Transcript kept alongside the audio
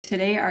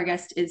today our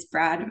guest is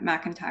Brad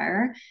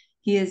McIntyre.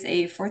 He is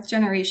a fourth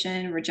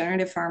generation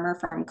regenerative farmer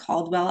from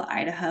Caldwell,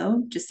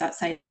 Idaho, just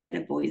outside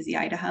of Boise,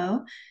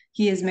 Idaho.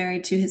 He is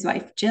married to his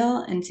wife, Jill,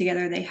 and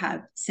together they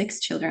have 6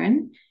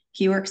 children.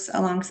 He works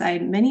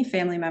alongside many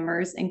family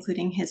members,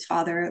 including his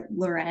father,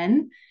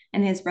 Loren,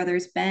 and his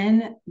brothers,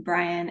 Ben,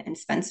 Brian, and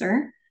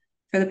Spencer.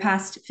 For the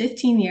past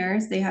 15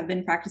 years, they have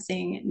been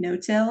practicing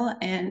no-till,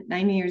 and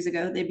 9 years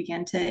ago, they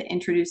began to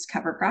introduce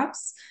cover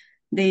crops.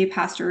 They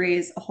pasture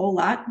raise a whole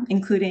lot,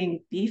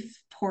 including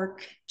beef,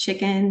 pork,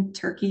 chicken,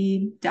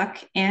 turkey, duck,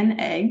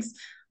 and eggs,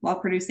 while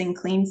producing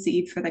clean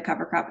seed for the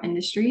cover crop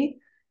industry.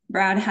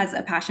 Brad has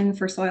a passion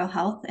for soil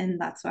health, and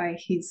that's why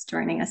he's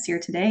joining us here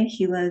today.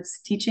 He loves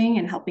teaching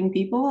and helping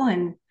people.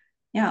 And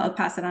yeah, I'll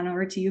pass it on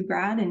over to you,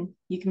 Brad, and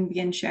you can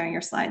begin sharing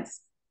your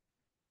slides.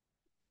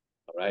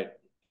 All right.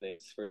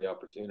 Thanks for the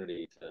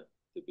opportunity to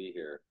be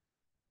here.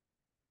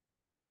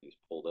 He's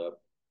pulled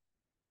up.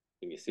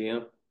 Can you see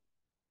him?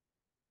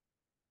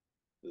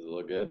 Does it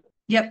look good?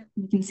 Yep,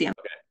 you can see him.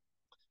 Okay.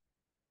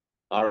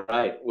 All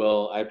right.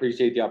 Well, I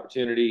appreciate the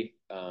opportunity.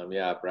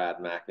 Yeah, Brad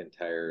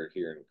McIntyre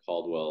here in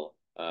Caldwell.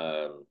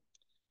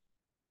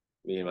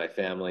 Me and my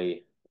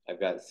family,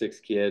 I've got 6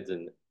 kids,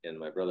 and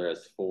my brother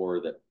has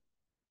 4 that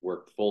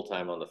work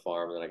full-time on the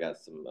farm. And then I got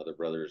some other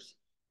brothers.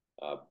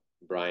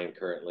 Brian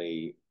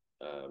currently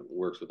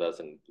works with us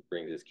and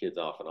brings his kids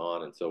off and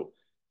on. And so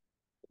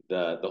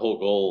the whole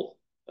goal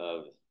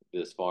of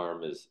this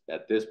farm is,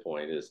 at this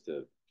point, is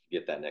to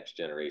get that next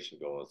generation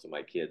going. So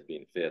my kids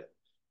being 5th,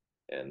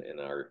 and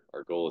our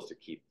goal is to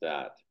keep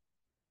that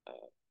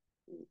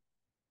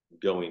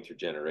going through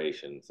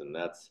generations. And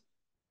that's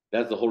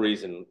the whole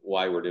reason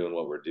why we're doing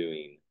what we're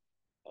doing.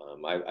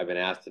 I've been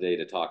asked today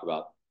to talk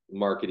about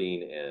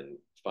marketing and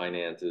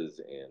finances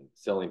and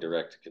selling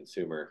direct to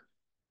consumer.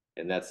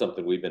 And that's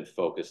something we've been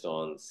focused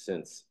on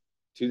since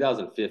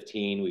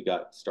 2015. We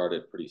got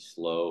started pretty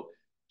slow.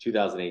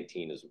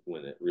 2018 is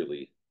when it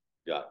really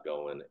got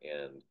going,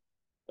 and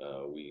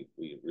we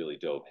really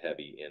dove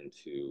heavy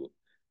into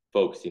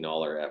focusing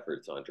all our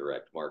efforts on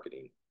direct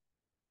marketing.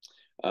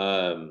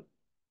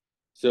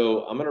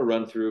 So I'm going to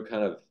run through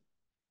kind of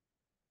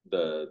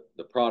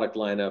the product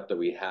lineup that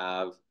we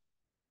have,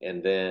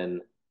 and then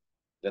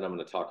I'm going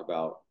to talk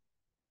about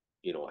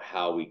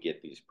how we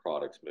get these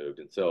products moved.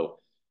 And so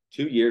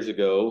 2 years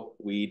ago,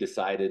 we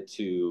decided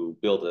to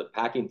build a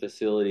packing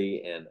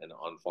facility and an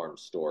on-farm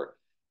store,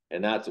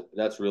 and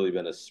that's really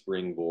been a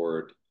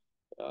springboard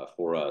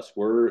for us.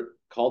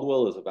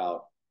 Caldwell is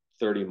about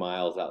 30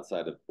 miles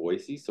outside of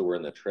Boise, so we're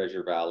in the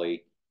Treasure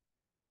Valley.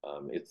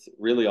 It's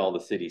really all the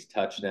cities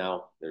touch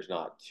now. There's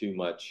not too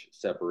much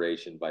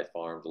separation by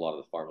farms. A lot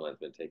of the farmland's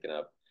been taken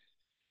up,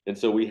 and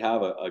so we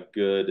have a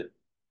good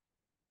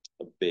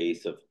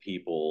base of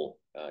people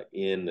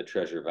in the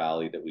Treasure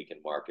Valley that we can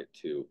market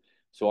to.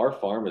 So our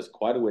farm is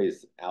quite a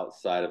ways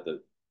outside of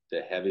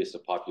the heaviest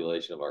of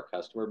population of our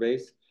customer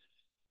base.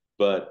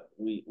 But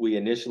we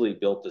initially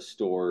built the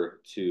store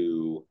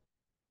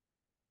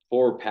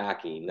for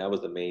packing. That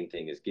was the main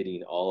thing, is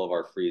getting all of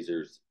our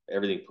freezers,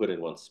 everything put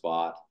in one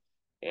spot,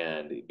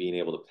 and being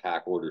able to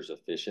pack orders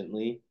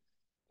efficiently.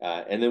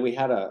 And then we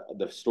had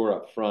the store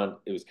up front.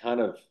 It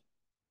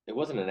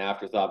wasn't an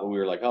afterthought, but we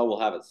were like, oh, we'll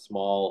have it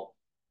small.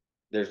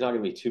 There's not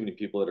going to be too many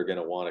people that are going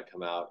to want to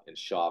come out and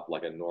shop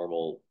like a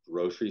normal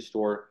grocery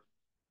store.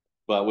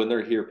 But when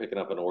they're here picking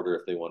up an order,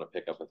 if they want to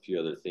pick up a few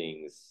other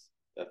things,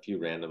 a few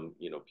random,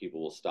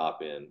 people will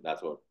stop in.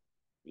 That's what,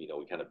 we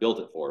kind of built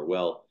it for.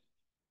 Well,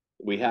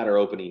 we had our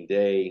opening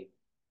day,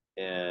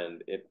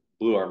 and it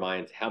blew our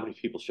minds how many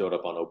people showed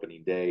up on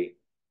opening day.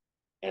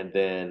 And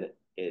then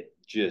it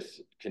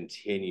just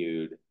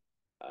continued.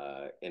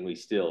 And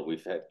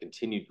we've had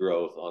continued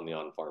growth on the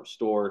on-farm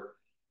store.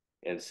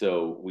 And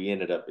so we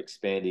ended up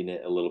expanding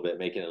it a little bit,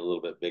 making it a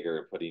little bit bigger,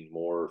 and putting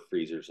more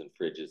freezers and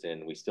fridges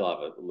in. We still have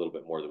a little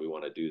bit more that we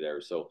want to do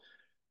there. So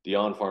the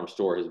on-farm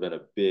store has been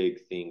a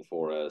big thing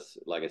for us.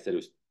 Like I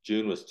said,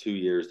 June was 2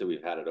 years that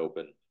we've had it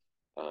open.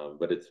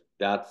 But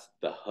that's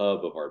the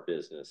hub of our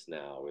business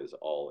now, is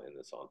all in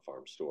this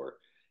on-farm store,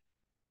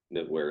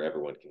 where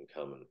everyone can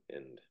come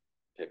and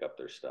pick up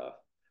their stuff.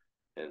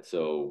 And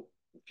so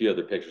a few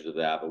other pictures of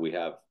that, but we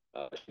have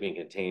shipping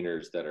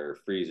containers that are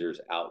freezers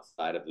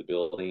outside of the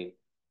building.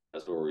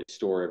 That's where we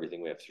store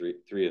everything. We have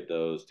three of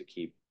those to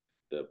keep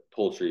the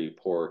poultry,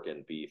 pork,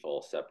 and beef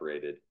all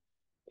separated.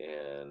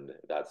 And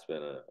that's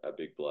been a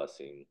big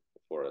blessing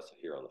for us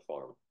here on the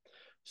farm.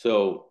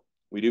 So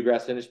we do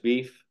grass finished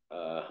beef,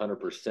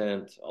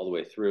 100% all the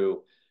way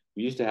through.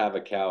 We used to have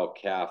a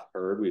cow-calf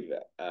herd. We've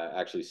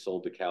actually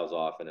sold the cows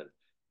off and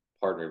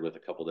partnered with a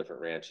couple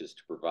different ranches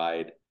to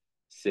provide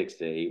 6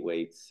 to 8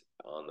 weights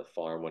on the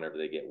farm whenever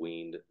they get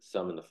weaned,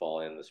 some in the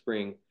fall and the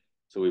spring.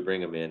 So we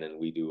bring them in and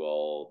we do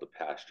all the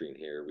pasturing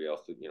here. We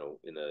also,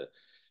 in the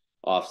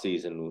off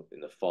season, in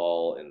the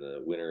fall, in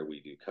the winter,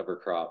 we do cover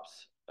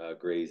crops,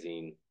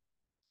 grazing.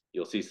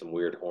 You'll see some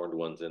weird horned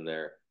ones in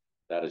there.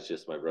 That is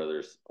just my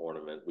brother's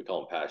ornament. We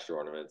call them pasture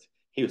ornaments.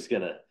 He was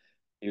gonna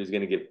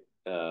get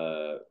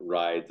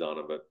rides on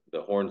them, but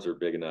the horns are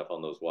big enough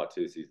on those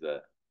Watusis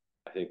that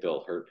I think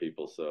they'll hurt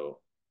people. So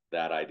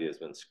that idea has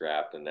been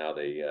scrapped, and now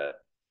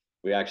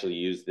we actually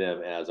use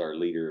them as our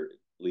leaders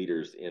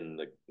in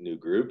the new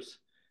groups.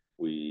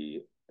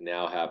 We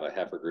now have a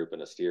heifer group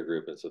and a steer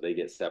group, and so they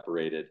get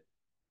separated,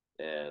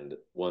 and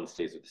one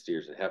stays with the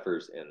steers and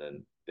heifers, and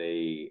then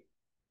they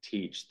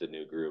teach the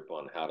new group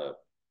on how to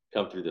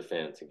come through the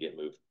fence and get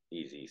moved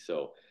easy.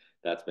 So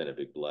that's been a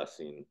big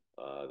blessing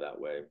that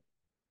way.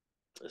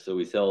 So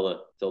we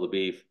sell the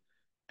beef.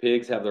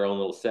 Pigs have their own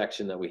little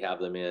section that we have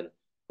them in,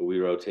 but we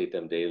rotate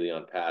them daily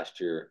on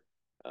pasture,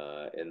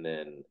 and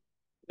then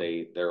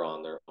they're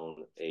on their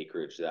own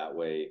acreage. That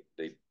way,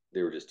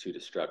 they were just too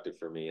destructive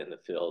for me in the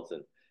fields,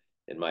 and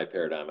in my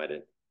paradigm,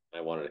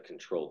 I wanted to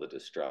control the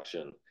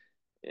destruction,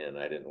 and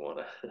I didn't want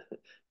to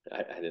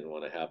I didn't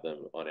want to have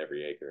them on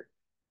every acre.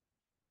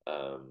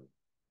 Um,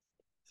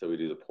 so we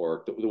do the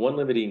pork. The one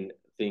limiting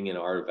thing in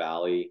our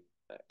valley,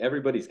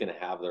 everybody's going to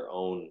have their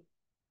own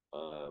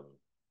um,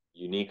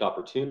 unique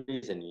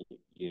opportunities and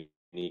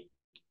unique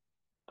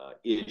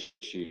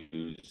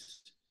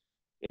issues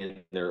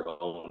in their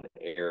own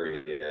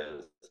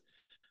areas.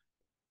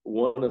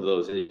 One of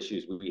those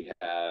issues we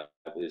have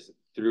is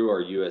through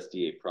our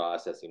USDA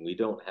processing, we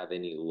don't have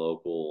any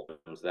local,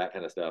 that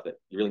kind of stuff that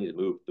you really need to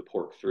move the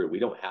pork through. We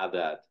don't have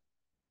that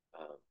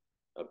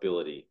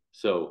ability.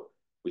 So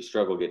we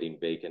struggle getting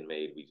bacon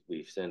made.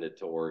 We send it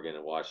to Oregon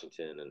and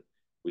Washington, and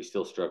we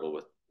still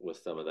struggle with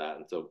some of that.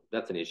 And so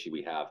that's an issue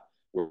we have.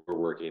 We're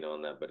working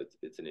on that, but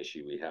it's an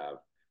issue we have.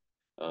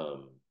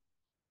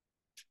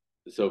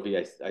 Sophie,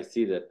 I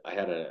see that I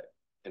had a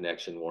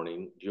connection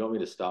warning. Do you want me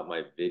to stop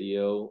my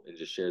video and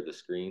just share the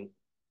screen?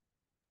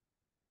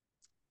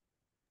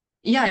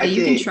 Yeah, I you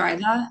can think, try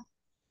that.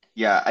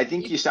 yeah, I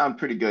think you sound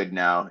pretty good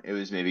now. It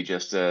was maybe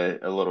just a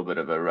little bit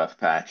of a rough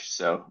patch,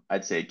 so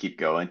I'd say keep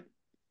going.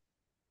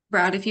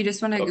 Brad, if you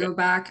just want to Okay. go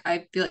back,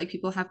 I feel like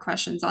people have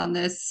questions on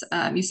this.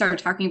 You started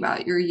talking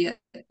about your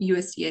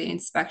USDA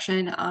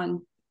inspection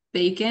on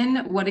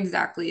bacon. What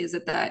exactly is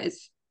it that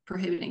is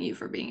prohibiting you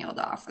from being able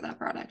to offer that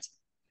product?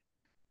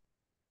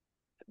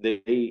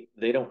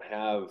 They don't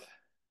have,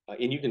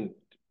 and you can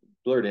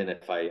blur it in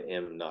if I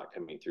am not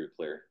coming through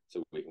clear,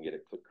 so we can get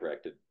it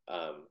corrected.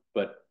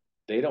 But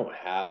they don't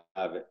have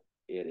it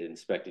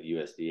inspected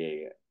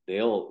USDA.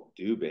 They'll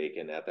do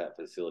bacon at that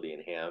facility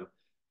and ham,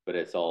 but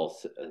it's all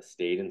a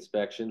state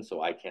inspection,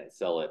 so I can't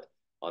sell it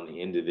on the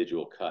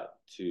individual cut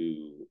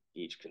to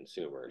each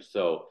consumer.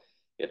 So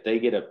if they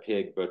get a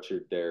pig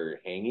butchered there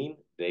hanging,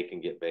 they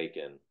can get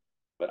bacon,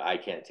 but I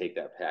can't take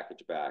that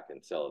package back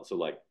and sell it. So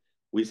like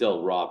we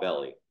sell raw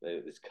belly.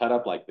 It's cut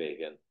up like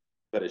bacon,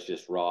 but it's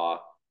just raw,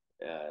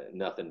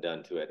 nothing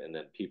done to it. And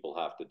then people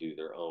have to do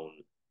their own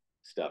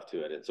stuff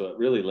to it. And so it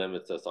really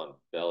limits us on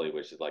belly,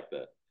 which is like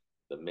the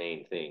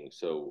main thing.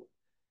 So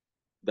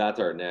that's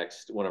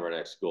one of our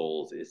next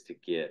goals is to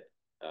get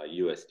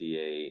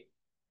USDA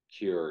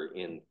cure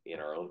in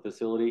our own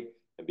facility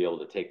and be able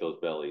to take those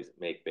bellies,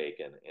 make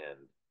bacon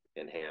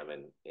and ham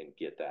and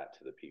get that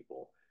to the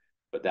people.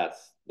 But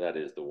that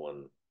is the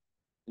one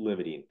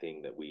limiting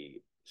thing that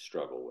we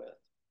struggle with.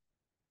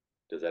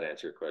 Does that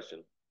answer your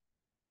question?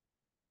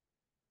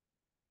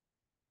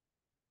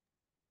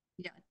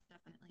 Yeah,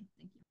 definitely.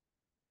 Thank you.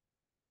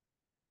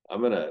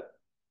 I'm gonna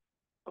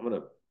I'm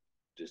gonna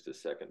just a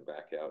second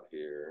back out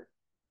here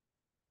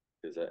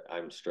because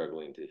I'm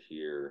struggling to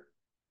hear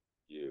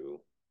you.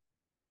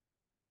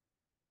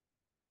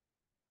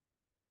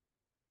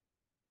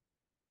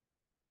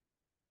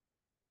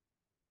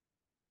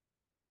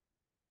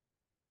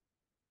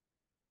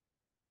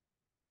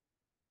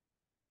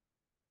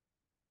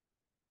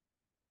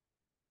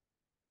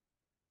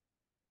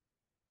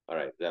 All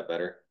right, is that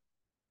better?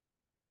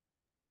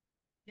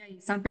 Yeah,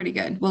 you sound pretty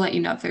good. We'll let you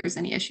know if there's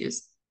any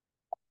issues.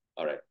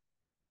 All right.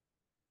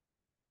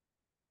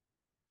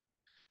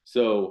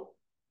 So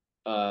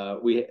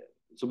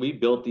we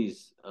built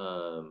these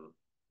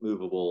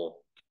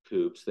movable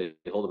coops. They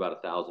hold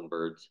about 1,000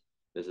 birds.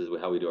 This is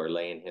how we do our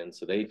laying hens.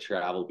 So they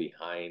travel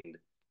behind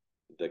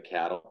the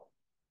cattle,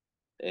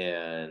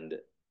 and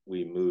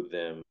we move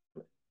them.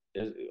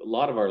 A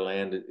lot of our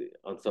land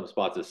on some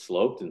spots is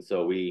sloped, and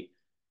so we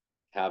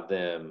have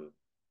them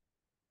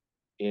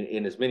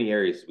in as many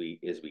areas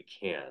as we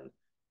can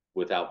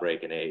without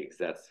breaking eggs.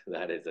 That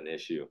is an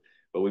issue.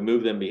 But we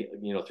move them, 3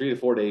 to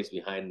 4 days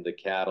behind the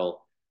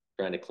cattle,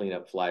 trying to clean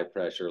up fly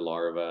pressure,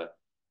 larvae,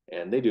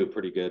 and they do a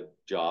pretty good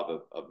job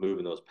of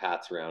moving those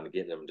pats around and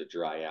getting them to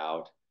dry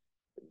out.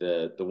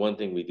 The one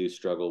thing we do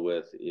struggle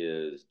with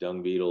is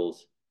dung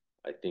beetles.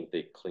 I think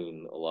they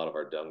clean a lot of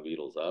our dung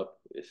beetles up,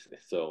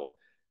 so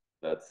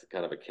that's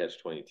kind of a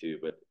catch-22.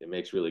 But it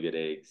makes really good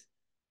eggs,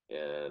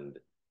 and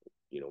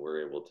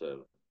we're able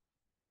to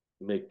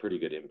make pretty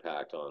good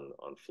impact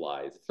on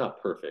flies. It's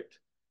not perfect.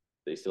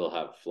 They still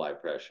have fly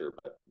pressure,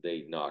 but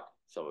they knock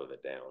some of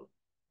it down.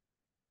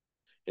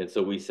 And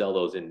so we sell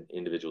those in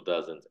individual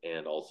dozens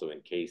and also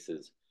in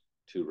cases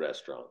to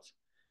restaurants.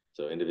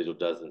 So individual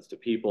dozens to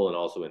people and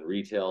also in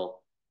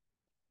retail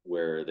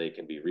where they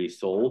can be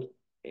resold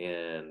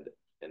and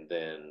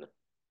then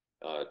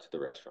to the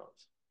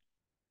restaurants.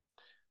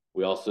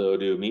 We also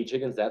do meat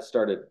chickens. That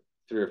started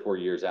 3 or 4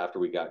 years after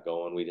we got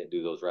going. We didn't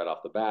do those right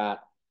off the bat,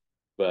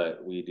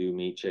 but we do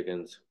meat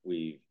chickens.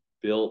 We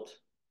built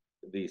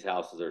these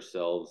houses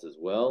ourselves as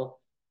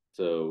well.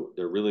 So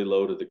they're really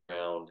low to the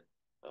ground,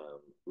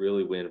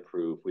 really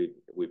windproof.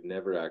 We've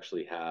never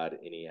actually had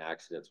any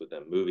accidents with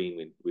them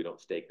moving. We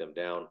don't stake them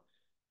down,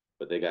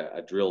 but they got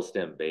a drill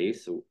stem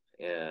base,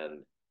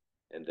 and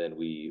then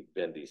we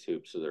bend these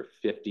hoops so they're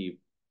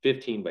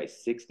 15 by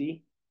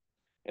 60,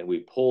 and we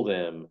pull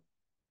them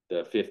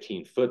the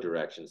 15-foot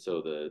direction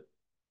so the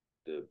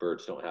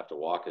birds don't have to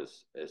walk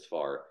as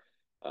far.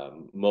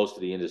 Most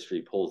of the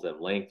industry pulls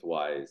them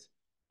lengthwise,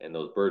 and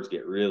those birds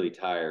get really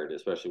tired,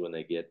 especially when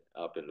they get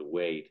up into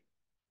weight.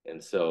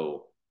 And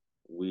so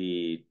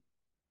we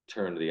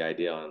turned the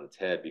idea on its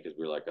head because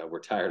we were like, oh,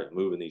 we're tired of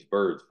moving these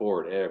birds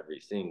forward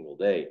every single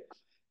day.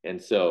 And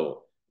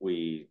so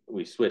we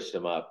switched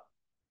them up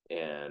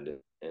and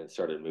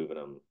started moving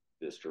them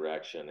this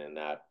direction, and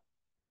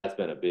that's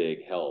been a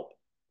big help.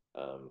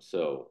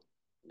 So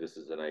this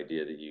is an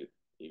idea that you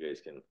guys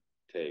can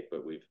take,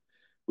 but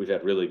we've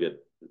had really good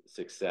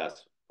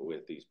success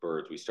with these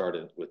birds. We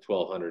started with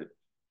 1,200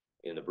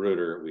 in the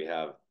brooder. We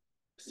have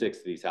 6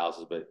 of these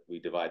houses, but we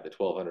divide the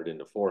 1,200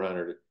 into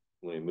 400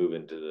 when we move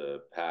into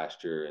the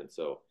pasture, and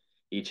so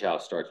each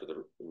house starts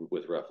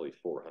with roughly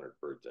 400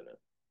 birds in it.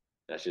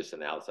 That's just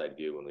an outside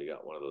view when we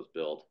got one of those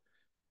built.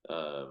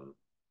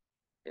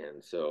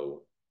 And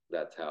so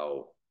that's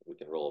how we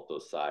can roll up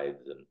those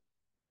sides and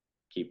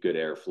keep good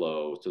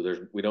airflow.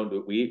 So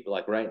we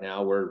like right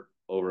now we're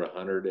over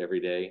 100 every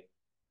day,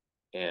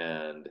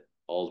 and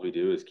all we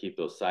do is keep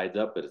those sides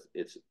up, but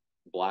it's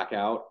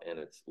blackout and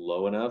it's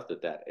low enough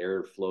that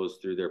air flows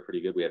through there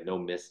pretty good. We have no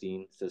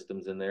misting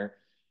systems in there,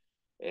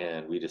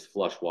 and we just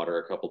flush water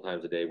a couple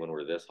times a day when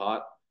we're this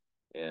hot,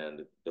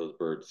 and those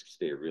birds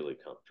stay really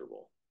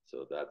comfortable.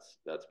 So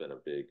that's been a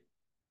big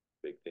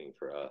thing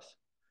for us.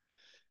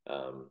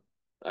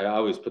 I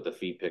always put the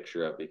feet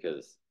picture up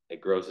because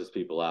it grosses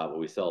people out, but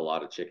we sell a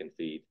lot of chicken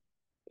feet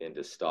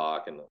into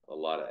stock, and a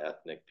lot of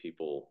ethnic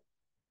people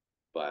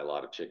buy a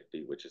lot of chicken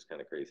feet, which is kind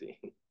of crazy.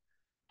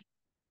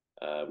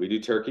 We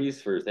do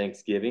turkeys for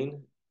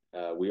Thanksgiving.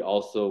 We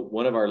also,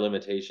 one of our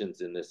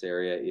limitations in this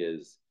area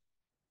is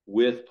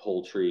with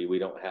poultry, we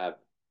don't have,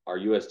 our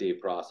USDA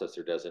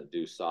processor doesn't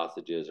do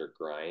sausages or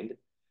grind.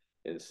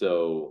 And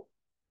so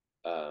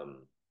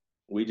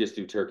we just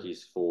do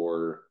turkeys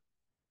for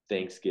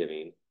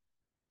Thanksgiving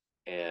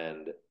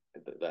and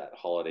that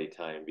holiday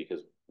time,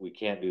 because we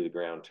can't do the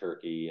ground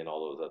turkey and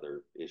all those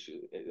other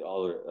issues,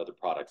 all the other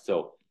products.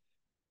 So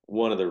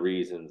one of the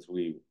reasons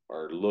we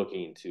are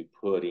looking to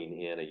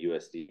putting in a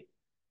USD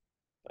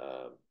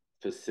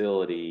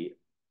facility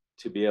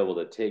to be able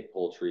to take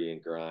poultry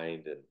and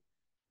grind and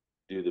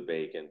do the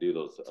bacon, do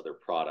those other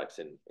products,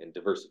 and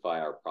diversify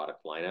our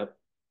product lineup.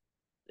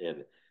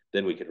 And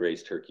then we could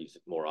raise turkeys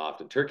more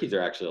often. Turkeys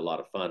are actually a lot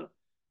of fun.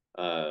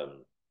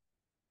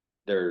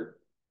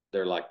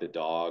 They're like the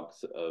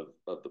dogs of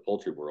the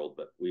poultry world,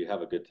 but we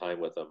have a good time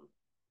with them,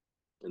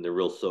 and they're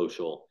real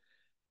social,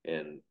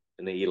 and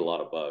they eat a lot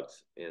of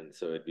bugs. And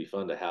so it'd be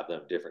fun to have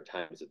them different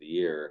times of the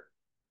year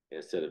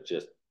instead of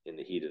just in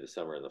the heat of the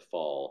summer and the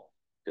fall,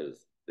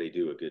 because they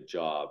do a good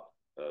job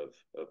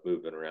of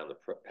moving around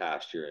the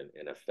pasture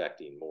and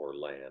affecting more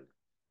land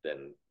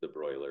than the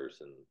broilers,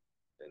 and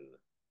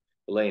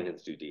the laying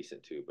hens do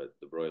decent too, but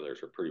the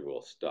broilers are pretty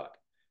well stuck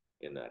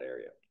in that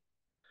area.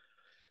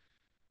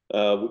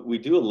 We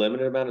do a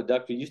limited amount of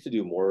ducks. We used to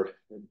do more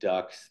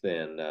ducks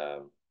than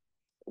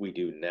we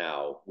do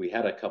now. We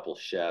had a couple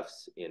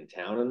chefs in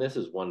town, and this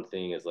is one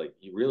thing, is like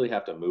you really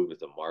have to move with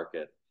the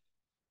market.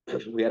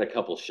 We had a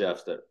couple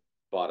chefs that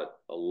bought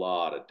a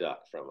lot of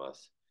duck from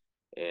us,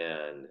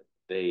 and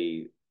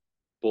they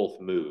both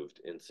moved,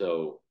 and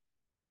so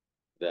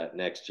that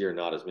next year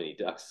not as many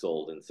ducks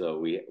sold, and so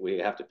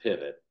we have to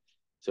pivot.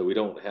 So we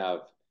don't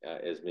have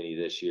as many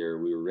this year.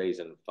 We were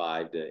raising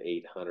 500 to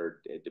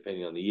 800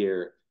 depending on the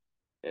year,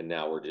 and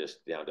now we're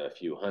just down to a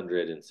few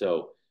hundred. And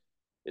so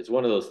it's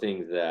one of those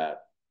things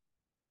that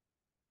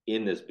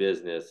in this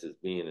business, as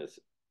being as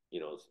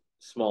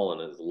small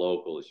and as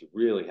local, as you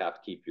really have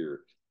to keep your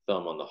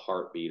thumb on the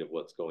heartbeat of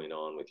what's going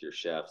on with your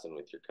chefs and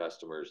with your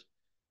customers.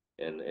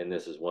 And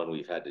this is one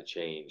we've had to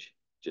change,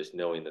 just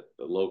knowing that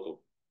the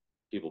local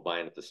people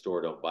buying at the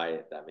store don't buy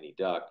that many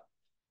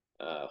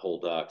whole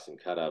ducks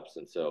and cut ups,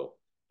 and so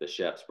the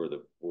chefs were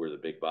the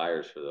big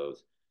buyers for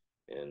those,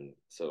 and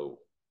so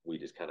we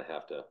just kind of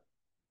have to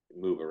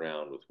move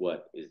around with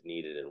what is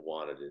needed and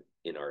wanted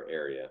in our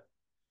area.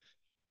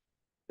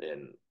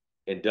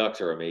 And ducks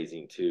are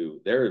amazing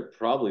too. They're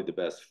probably the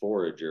best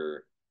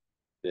forager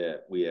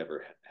that we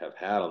ever have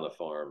had on the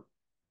farm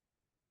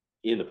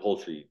in the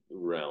poultry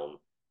realm,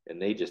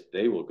 and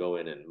they will go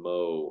in and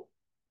mow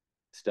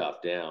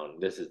stuff down.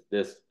 This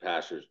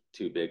pasture's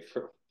too big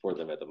for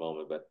them at the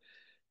moment, but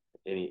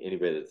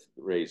anybody that's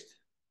raised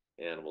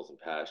animals in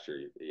pasture,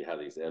 you have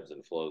these ebbs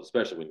and flows,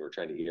 especially when we're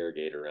trying to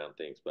irrigate around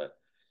things. But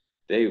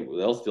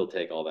they'll still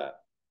take all that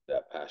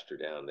pasture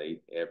down. They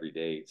every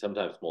day,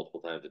 sometimes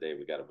multiple times a day,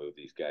 we got to move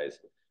these guys.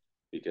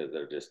 because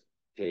they're just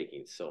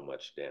taking so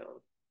much down.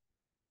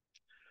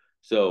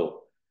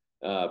 So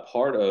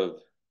part of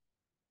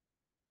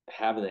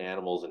having the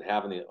animals and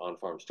having the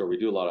on-farm store, we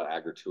do a lot of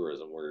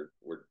agritourism.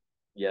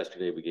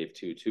 Yesterday we gave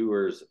 2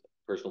 tours,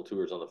 personal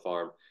tours on the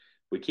farm.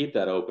 We keep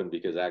that open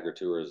because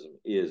agritourism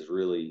is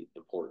really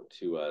important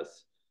to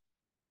us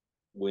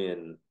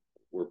when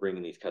we're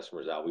bringing these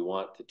customers out. We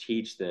want to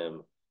teach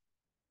them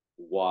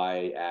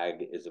why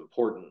ag is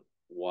important,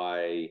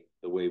 why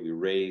the way we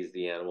raise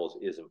the animals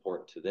is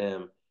important to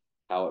them,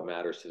 how it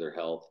matters to their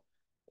health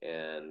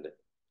and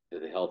to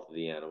the health of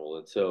the animal.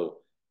 And so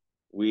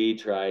we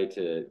try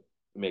to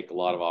make a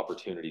lot of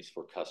opportunities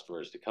for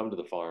customers to come to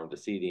the farm, to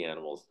see the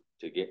animals,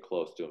 to get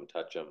close to them,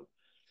 touch them,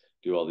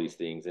 do all these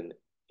things. And,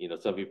 you know,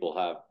 some people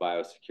have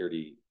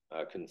biosecurity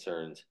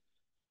concerns.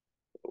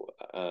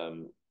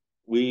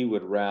 We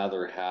would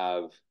rather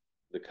have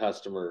the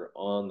customer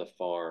on the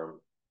farm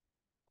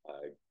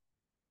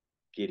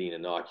getting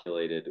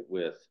inoculated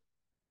with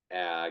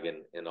ag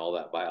and all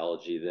that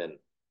biology than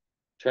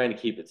trying to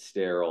keep it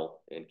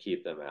sterile and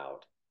keep them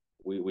out.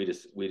 We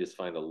just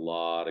find a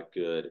lot of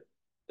good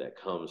that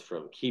comes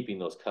from keeping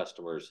those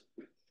customers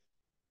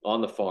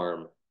on the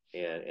farm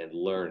and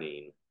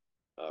learning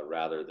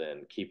rather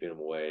than keeping them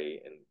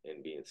away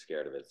and being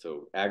scared of it.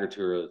 So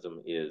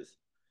agritourism is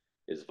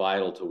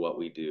vital to what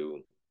we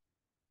do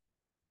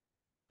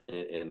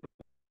and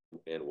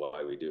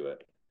why we do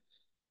it.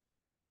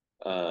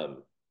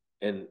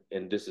 And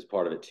this is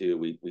part of it too.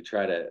 We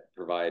try to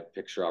provide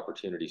picture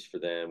opportunities for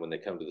them when they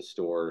come to the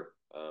store.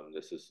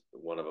 This is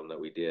one of them that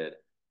we did,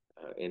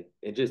 and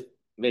just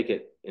make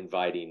it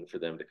inviting for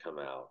them to come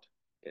out.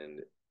 And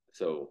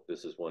so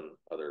this is one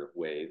other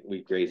way.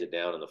 We graze it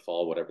down in the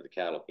fall, whatever the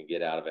cattle can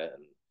get out of it,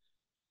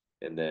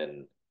 and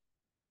then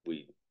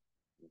we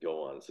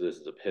go on. So this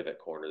is a pivot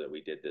corner that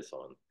we did this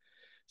on.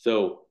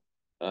 So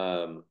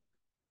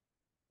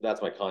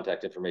that's my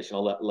contact information.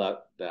 I'll let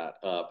that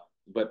up.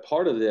 But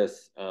part of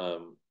this,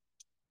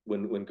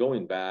 when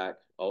going back,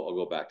 I'll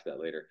go back to that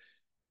later,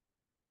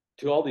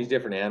 to all these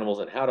different animals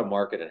and how to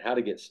market and how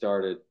to get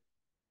started.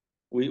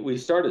 We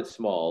started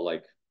small,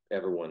 like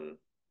everyone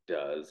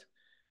does,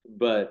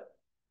 but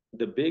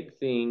the big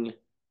thing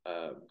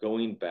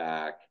going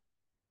back,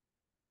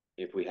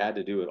 if we had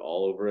to do it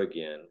all over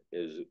again,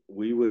 is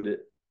we would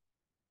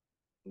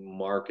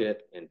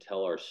market and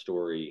tell our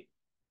story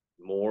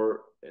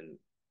more and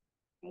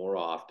more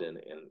often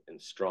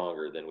and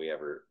stronger than we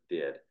ever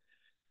did.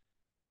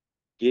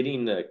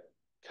 Getting the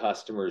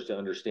customers to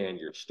understand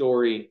your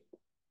story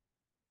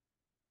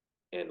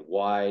and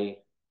why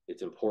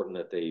it's important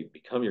that they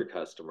become your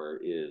customer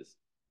is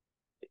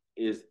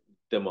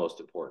the most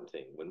important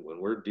thing.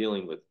 When we're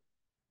dealing with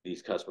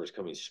these customers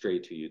coming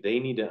straight to you, they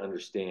need to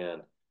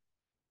understand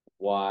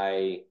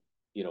why,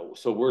 you know,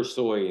 so we're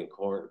soy and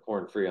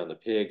corn free on the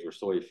pigs, we're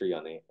soy free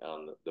on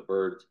the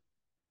birds.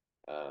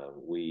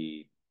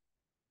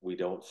 We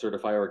don't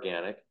certify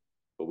organic,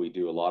 but we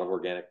do a lot of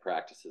organic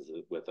practices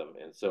with them.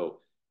 And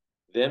so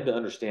them to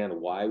understand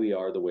why we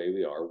are the way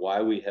we are,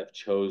 why we have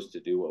chose to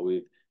do what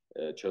we've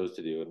chose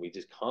to do. And we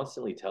just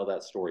constantly tell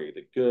that story,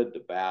 the good,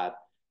 the bad,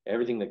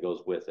 everything that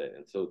goes with it.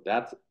 And so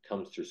that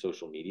comes through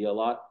social media a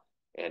lot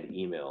and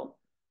email.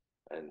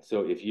 And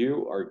so if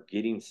you are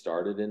getting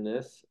started in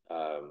this,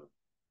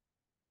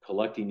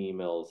 collecting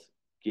emails,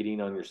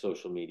 getting on your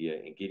social media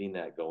and getting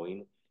that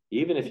going,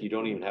 even if you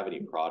don't even have any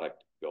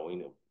product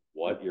going,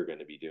 what you're going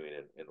to be doing.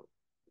 And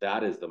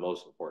that is the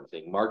most important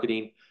thing.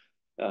 Marketing,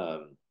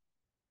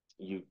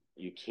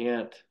 you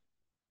can't,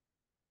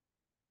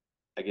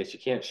 I guess you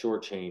can't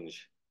shortchange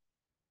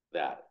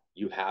that.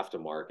 You have to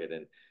market.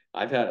 And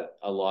I've had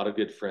a lot of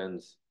good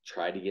friends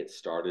try to get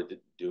started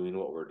doing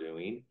what we're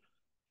doing,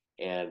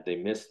 and they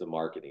miss the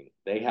marketing.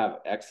 They have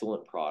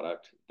excellent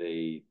product.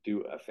 They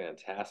do a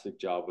fantastic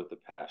job with the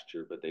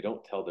pasture, but they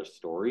don't tell their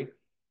story.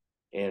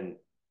 And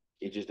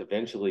it just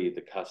eventually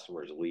the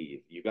customers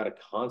leave. You got to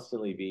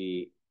constantly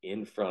be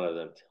in front of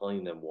them,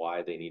 telling them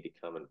why they need to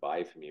come and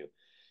buy from you,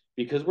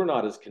 because we're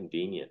not as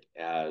convenient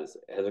as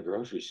a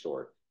grocery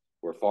store.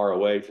 We're far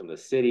away from the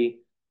city.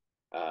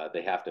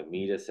 They have to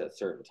meet us at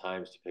certain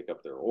times to pick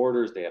up their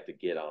orders. They have to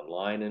get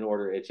online and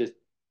order.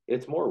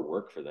 It's more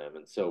work for them.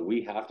 And so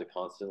we have to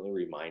constantly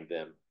remind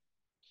them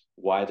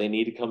why they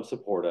need to come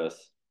support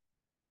us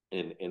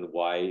and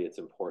why it's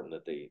important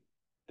that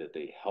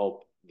they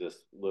help this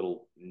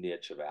little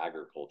niche of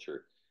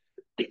agriculture.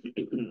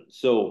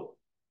 So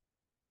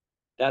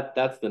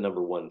that's the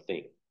number one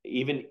thing.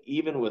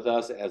 Even with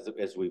us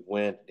as we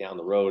went down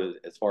the road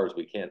as far as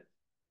we can,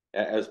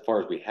 as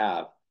far as we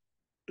have,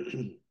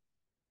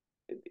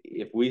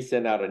 if we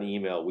send out an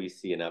email, we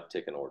see an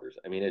uptick in orders.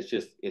 I mean,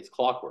 it's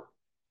clockwork.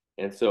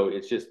 And so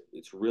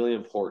it's really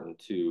important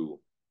to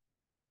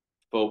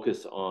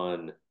focus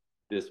on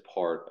this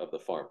part of the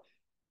farm.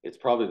 It's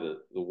probably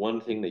the one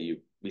thing that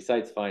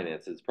besides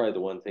finance, it's probably the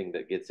one thing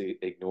that gets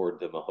ignored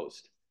the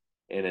most.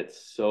 And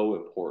it's so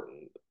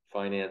important.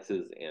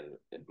 Finances and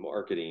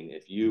marketing.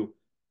 If you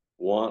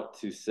want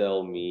to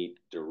sell meat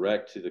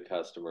direct to the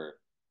customer,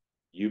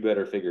 you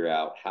better figure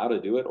out how to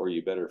do it, or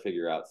you better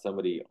figure out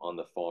somebody on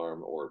the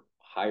farm or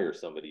hire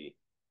somebody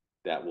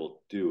that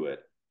will do it.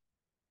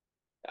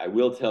 I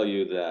will tell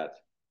you that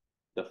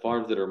the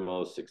farms that are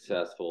most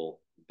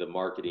successful, the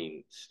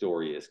marketing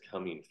story is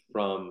coming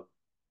from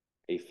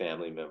a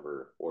family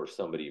member or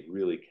somebody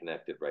really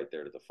connected right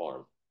there to the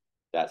farm.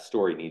 That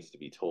story needs to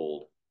be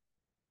told.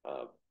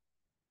 Uh,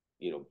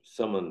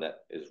 someone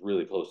that is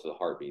really close to the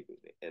heartbeat,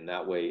 and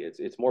that way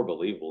it's more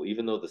believable.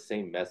 Even though the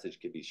same message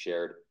could be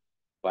shared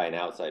by an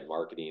outside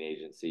marketing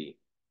agency,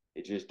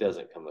 it just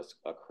doesn't come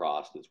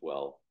across as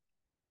well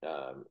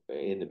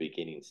in the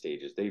beginning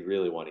stages. They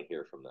really want to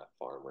hear from that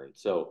farmer, and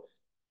so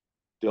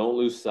don't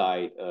lose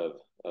sight of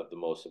the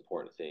most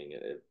important thing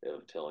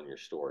of telling your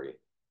story,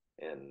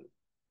 and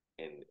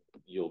and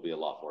you'll be a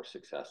lot more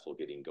successful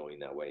getting going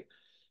that way.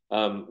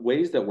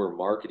 Ways that we're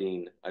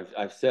marketing,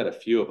 I've said a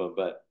few of them,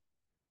 but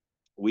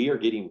we are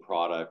getting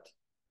product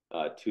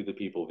to the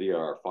people via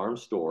our farm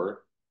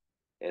store.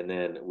 And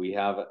then we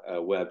have a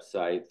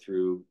website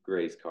through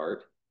Gray's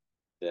Cart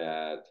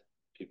that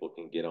people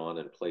can get on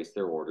and place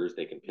their orders.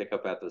 They can pick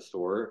up at the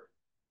store.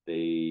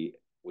 We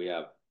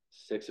have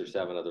 6 or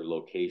 7 other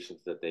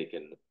locations that they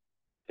can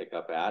pick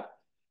up at.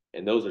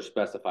 And those are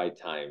specified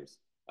times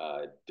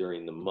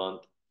during the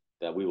month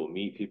that we will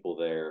meet people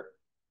there,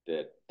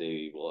 that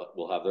they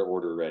will have their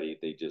order ready.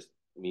 They just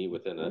meet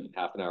within a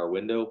half an hour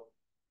window.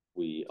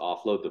 We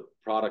offload the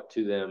product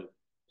to them,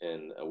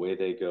 and away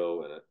they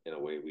go, and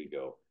away we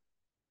go.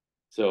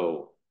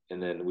 So,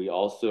 and then we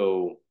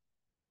also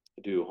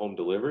do home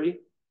delivery.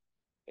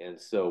 And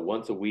so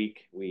once a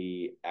week,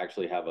 we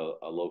actually have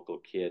a local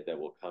kid that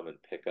will come and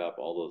pick up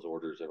all those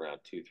orders around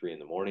 2, 3 in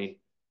the morning.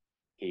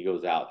 He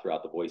goes out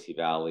throughout the Boise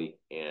Valley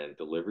and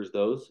delivers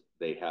those.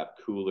 They have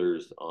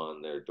coolers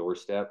on their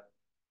doorstep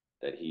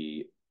that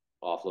he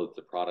offloads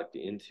the product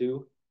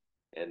into.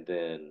 And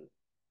then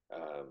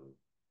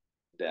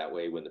that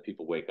way, when the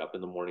people wake up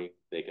in the morning,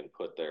 they can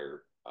put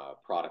their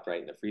product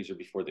right in the freezer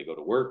before they go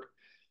to work.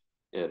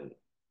 And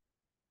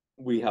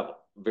we have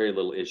very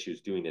little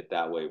issues doing it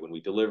that way. When we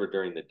deliver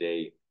during the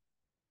day,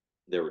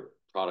 their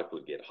product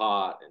would get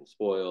hot and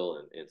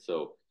spoil. And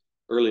so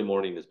early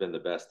morning has been the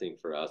best thing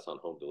for us on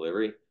home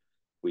delivery.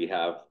 We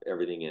have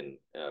everything in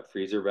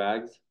freezer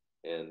bags.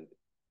 And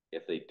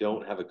if they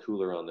don't have a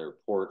cooler on their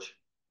porch,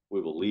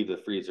 we will leave the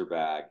freezer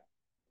bag,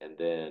 and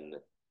then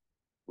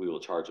we will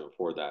charge them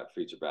for that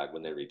freezer bag.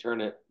 When they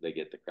return it, they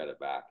get the credit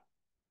back.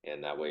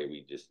 And that way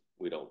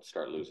we don't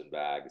start losing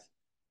bags,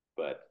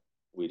 but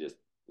we just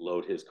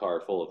load his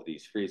car full of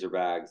these freezer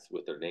bags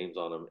with their names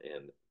on them,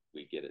 and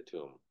we get it to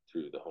him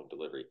through the home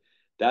delivery.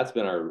 That's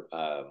been our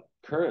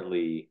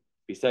currently,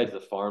 besides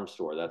the farm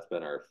store, that's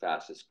been our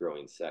fastest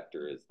growing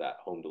sector, is that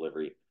home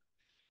delivery.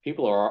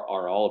 People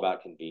are all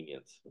about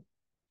convenience.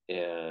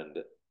 And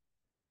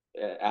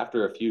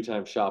after a few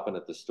times shopping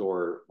at the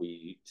store,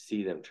 we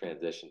see them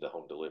transition to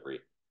home delivery.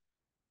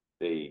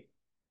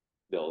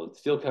 They'll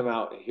still come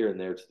out here and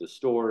there to the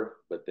store,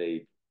 but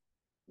they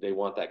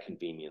want that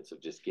convenience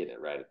of just getting it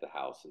right at the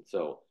house. And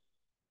so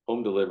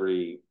home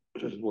delivery,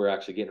 we're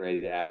actually getting ready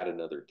to add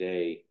another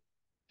day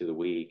to the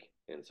week.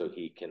 And so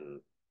he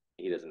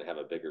doesn't have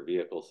a bigger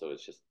vehicle. So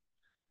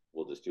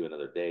we'll just do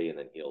another day, and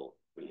then he'll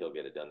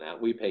get it done.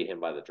 That we pay him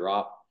by the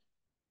drop,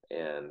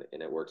 and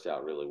it works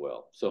out really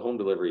well. So home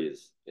delivery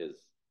is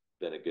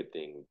been a good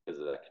thing because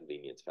of that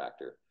convenience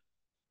factor.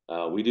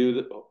 We do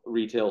the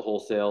retail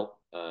wholesale,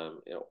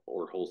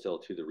 or wholesale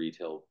to the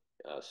retail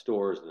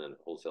stores, and then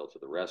wholesale to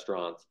the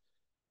restaurants.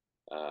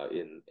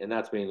 And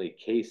that's mainly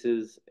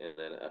cases, and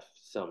then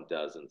some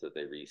dozens that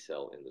they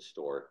resell in the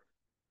store.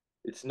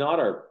 It's not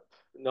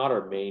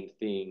our main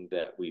thing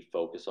that we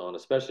focus on,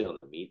 especially on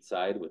the meat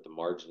side with the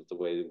margins the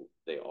way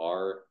they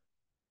are.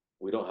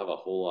 We don't have a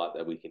whole lot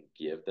that we can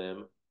give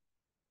them,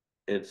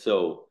 and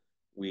so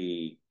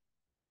we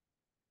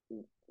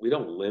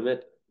don't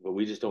limit, but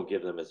we just don't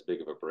give them as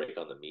big of a break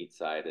on the meat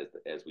side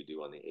as we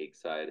do on the egg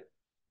side.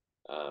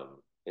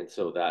 And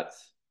so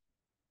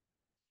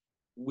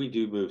we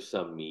do move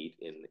some meat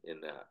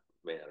in that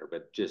manner,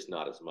 but just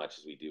not as much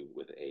as we do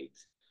with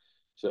eggs.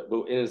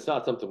 So, and it's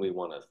not something we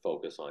want to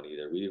focus on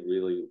either. We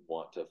really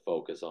want to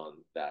focus on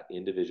that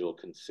individual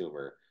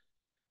consumer.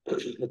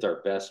 It's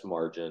our best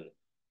margin,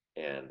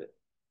 and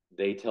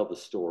they tell the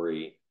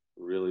story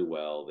really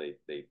well.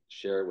 They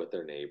share it with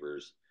their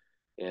neighbors,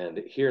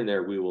 and here and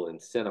there we will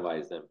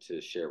incentivize them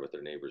to share with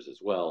their neighbors as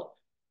well,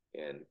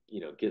 and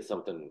get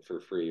something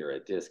for free or a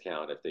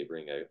discount if they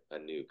bring a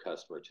new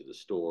customer to the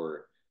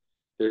store.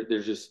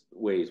 There's just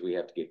ways we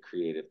have to get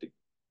creative to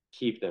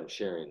keep them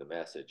sharing the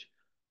message,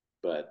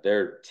 but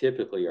they're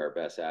typically our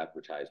best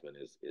advertisement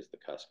is the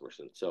customers.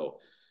 And so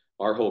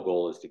our whole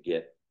goal is to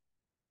get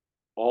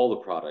all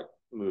the product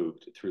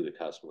moved through the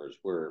customers.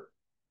 We're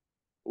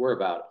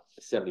about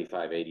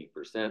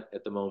 75-80%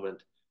 at the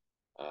moment,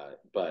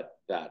 but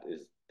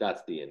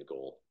that's the end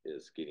goal,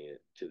 is getting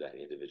it to that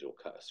individual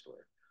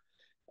customer.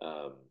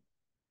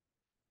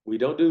 We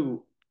don't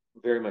do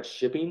very much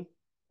shipping.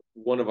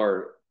 One of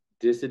our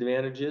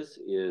disadvantages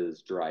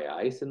is dry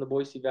ice in the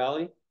Boise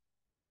Valley.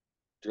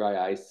 Dry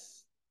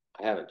ice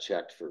I haven't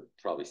checked for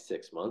probably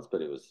 6 months,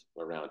 but it was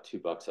around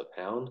 $2 a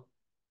pound.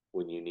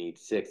 When you need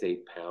 6,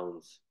 8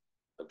 pounds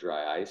of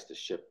dry ice to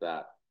ship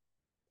that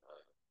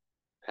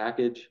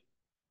package,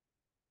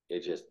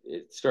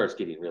 it starts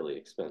getting really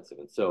expensive.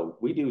 And so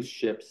we do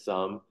ship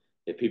some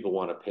if people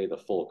want to pay the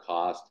full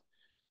cost,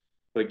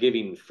 but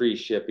giving free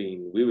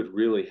shipping, we would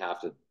really have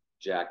to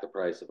jack the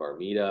price of our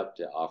meat up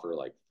to offer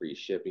like free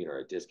shipping or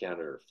a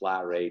discounted or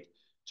flat rate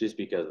just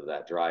because of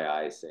that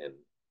dry ice. And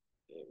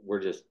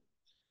we're just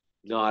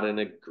not in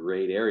a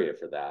great area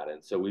for that.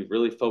 And so we've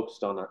really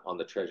focused on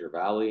the Treasure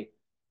Valley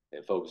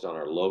and focused on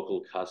our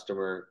local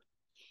customer,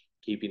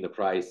 keeping the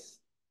price,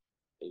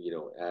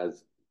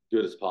 as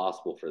good as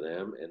possible for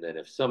them. And then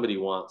if somebody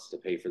wants to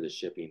pay for the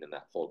shipping and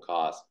that full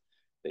cost,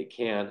 they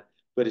can,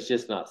 but it's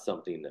just not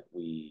something that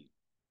we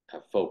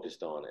have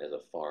focused on as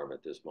a farm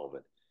at this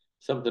moment.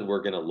 Something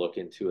we're going to look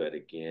into it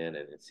again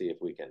and see if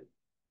we can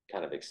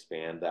kind of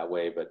expand that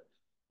way, but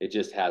it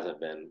just hasn't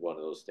been one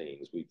of those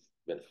things. We've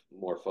been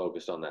more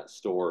focused on that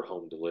store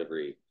home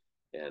delivery,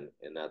 and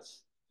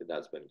that's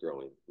been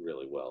growing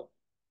really well.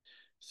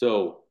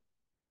 So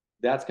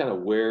that's kind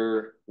of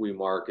where we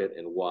market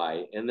and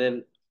why. And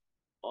then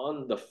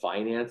on the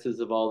finances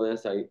of all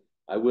this,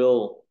 I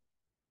will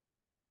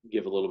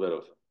give a little bit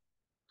of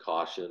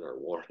caution or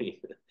warning.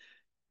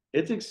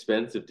 It's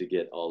expensive to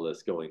get all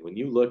this going. When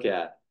you look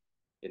at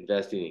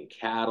investing in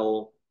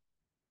cattle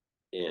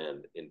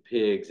and in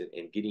pigs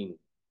and getting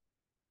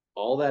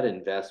all that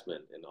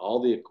investment and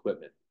all the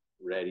equipment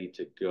ready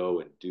to go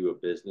and do a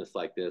business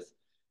like this,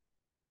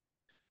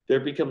 there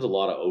becomes a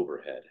lot of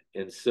overhead.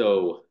 And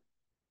so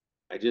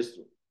I just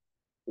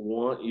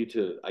want you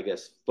to, I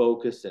guess,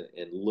 focus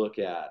and look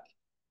at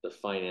the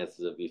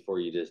finances of before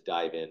you just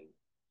dive in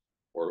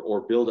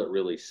or build it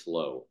really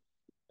slow.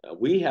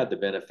 We had the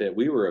benefit,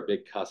 we were a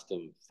big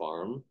custom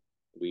farm.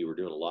 We were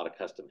doing a lot of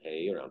custom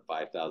hay, around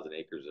 5,000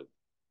 acres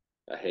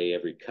of hay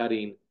every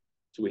cutting.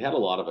 So we had a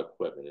lot of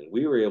equipment, and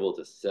we were able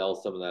to sell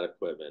some of that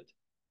equipment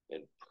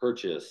and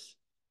purchase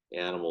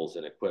animals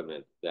and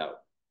equipment that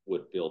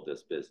would build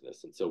this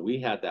business. And so we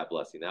had that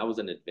blessing. That was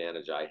an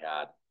advantage I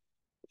had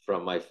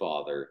from my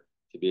father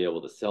to be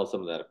able to sell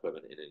some of that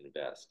equipment and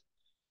invest.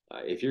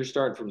 If you're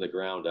starting from the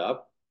ground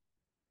up,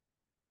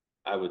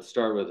 I would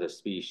start with a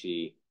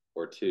species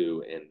or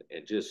two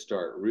and just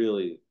start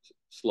really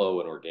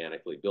slow and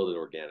organically, build it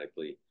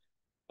organically,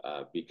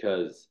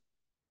 because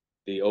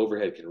the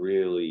overhead can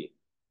really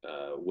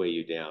weigh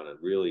you down and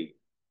really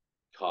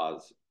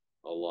cause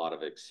a lot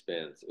of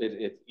expense.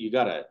 You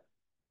gotta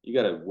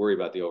worry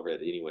about the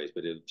overhead anyways,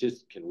 but it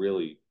just can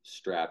really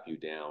strap you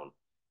down.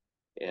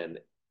 And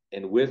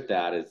with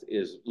that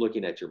is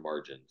looking at your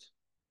margins.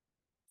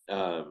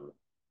 Um,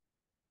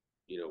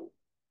 you know,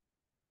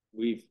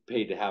 we've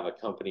paid to have a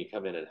company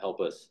come in and help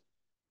us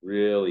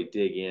really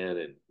dig in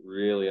and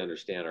really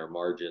understand our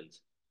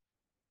margins,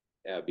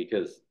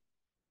 because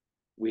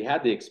we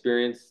had the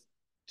experience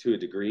to a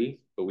degree,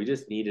 but we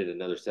just needed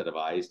another set of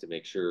eyes to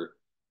make sure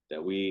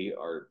that we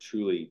are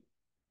truly,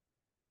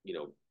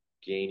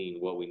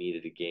 gaining what we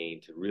needed to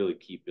gain to really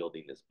keep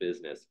building this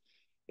business.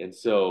 And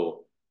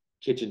so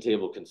Kitchen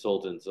Table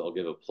Consultants, I'll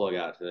give a plug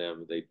out to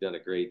them. They've done a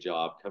great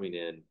job coming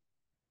in,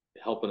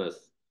 helping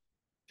us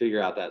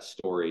figure out that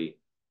story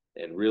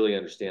and really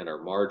understand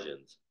our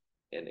margins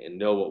and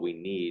know what we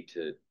need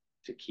to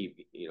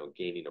keep,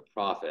 gaining a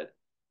profit.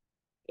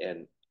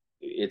 And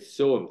it's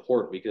so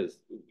important because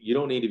you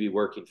don't need to be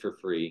working for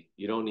free.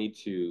 You don't need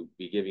to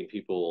be giving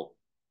people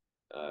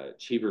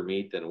cheaper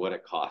meat than what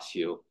it costs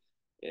you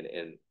and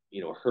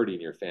hurting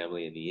your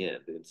family in the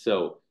end. And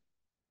so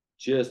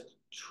just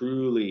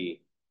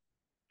truly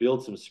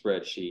build some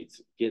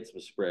spreadsheets, get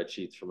some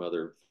spreadsheets from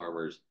other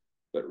farmers,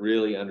 but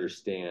really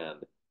understand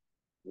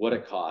what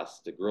it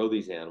costs to grow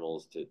these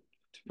animals, to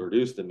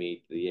produce the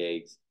meat, the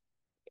eggs,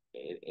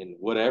 and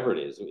whatever it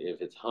is,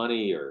 if it's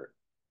honey or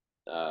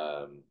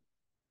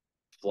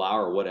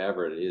flour,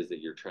 whatever it is that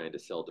you're trying to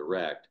sell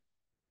direct,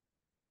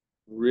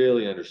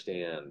 really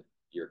understand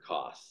your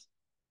costs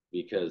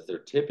because they're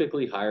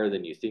typically higher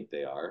than you think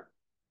they are,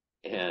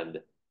 and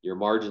your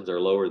margins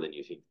are lower than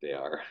you think they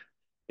are.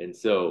 And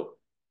so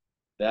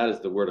that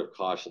is the word of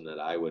caution that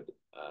I would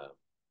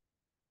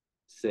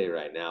say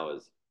right now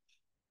is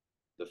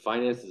the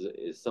finances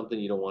is something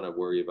you don't want to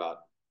worry about,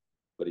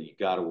 but you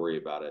got to worry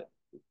about it.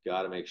 You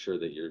got to make sure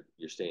that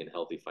you're staying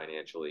healthy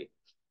financially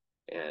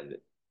and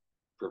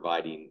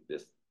providing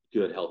this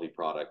good, healthy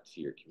product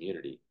to your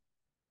community.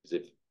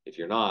 Because if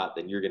you're not,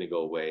 then you're going to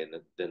go away, and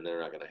then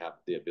they're not going to have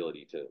the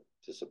ability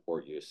to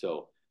support you.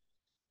 So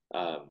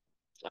I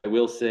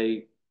will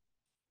say,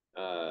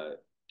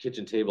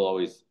 Kitchen Table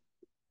always,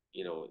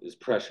 is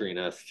pressuring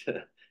us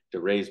to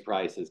raise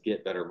prices,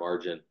 get better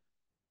margin.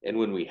 And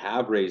when we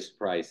have raised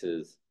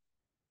prices,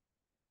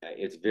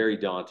 it's very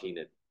daunting.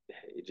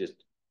 It just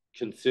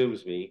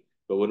consumes me.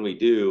 But when we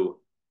do,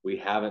 we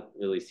haven't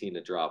really seen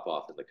a drop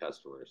off in the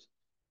customers.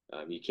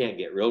 You can't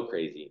get real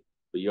crazy,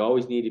 but you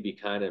always need to be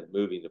kind of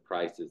moving the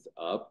prices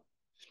up,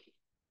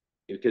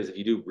 because if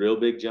you do real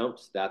big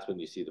jumps, that's when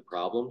you see the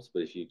problems.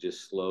 But if you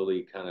just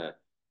slowly kind of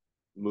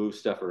move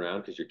stuff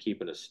around because you're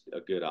keeping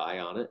a good eye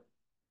on it,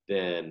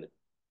 then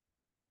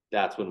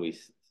that's when we've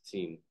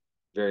seen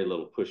very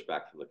little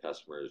pushback from the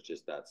customers,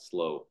 just that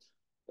slow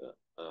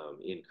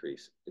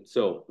increase. And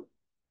so,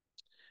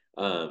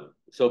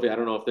 Sophie, I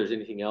don't know if there's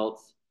anything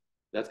else.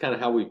 That's kind of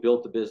how we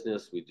built the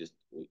business.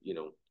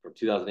 From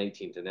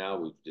 2018 to now,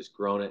 we've just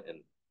grown it, and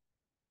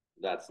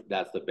that's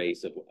the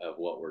base of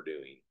what we're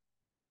doing.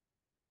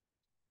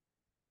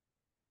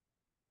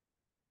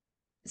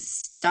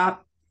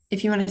 Stop.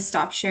 If you want to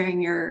stop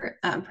sharing your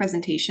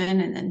presentation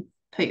and then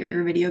put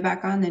your video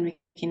back on, then we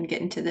can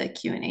get into the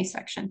Q&A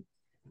section.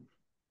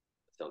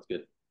 Sounds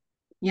good.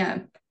 Yeah.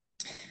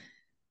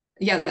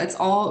 Yeah, that's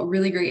all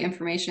really great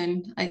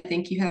information. I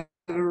think you have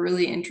a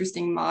really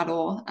interesting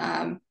model.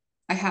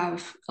 I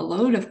have a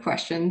load of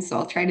questions, so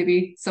I'll try to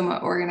be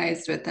somewhat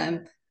organized with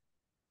them.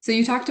 So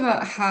you talked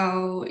about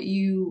how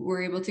you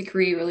were able to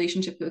create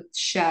relationships with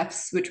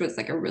chefs, which was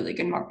like a really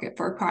good market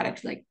for a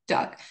product like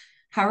duck.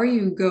 How are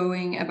you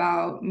going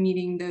about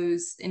meeting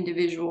those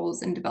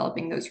individuals and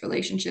developing those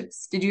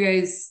relationships? Did you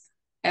guys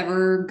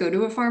ever go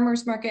to a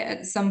farmer's market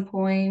at some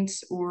point,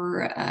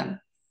 or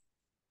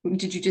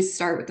did you just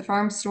start with the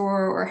farm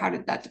store, or how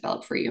did that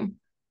develop for you?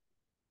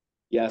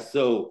 Yeah,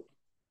 so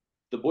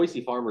the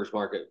Boise Farmers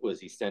Market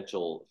was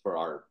essential for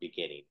our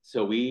beginning.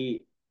 So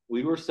we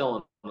were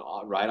selling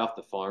right off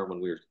the farm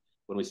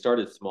when we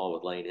started small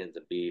with laying hens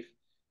and beef.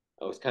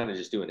 I was kind of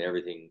just doing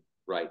everything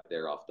right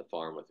there off the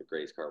farm with the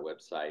Graze Cart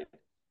website,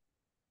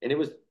 and it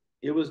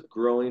was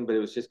growing, but it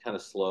was just kind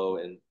of slow.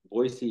 And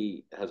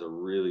Boise has a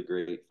really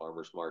great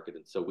farmers market,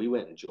 and so we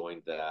went and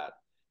joined that,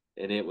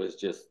 and it was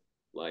just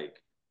like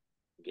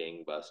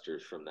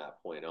gangbusters from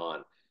that point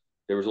on.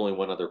 There was only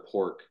one other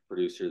pork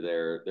producer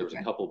there. There was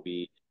a couple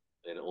beef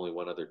and only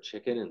one other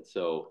chicken, and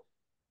so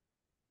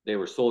they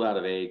were sold out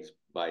of eggs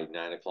by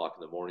 9 o'clock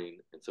in the morning.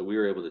 And so we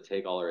were able to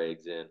take all our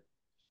eggs in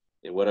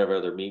and whatever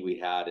other meat we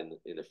had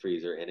in the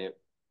freezer, and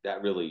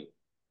that really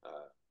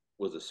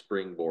was a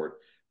springboard.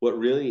 What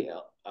really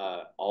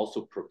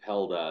also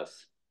propelled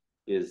us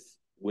is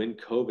when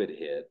COVID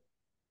hit,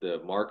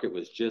 the market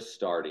was just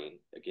starting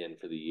again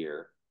for the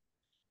year,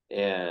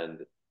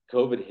 and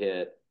COVID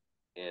hit,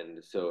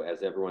 and so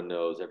as everyone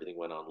knows, everything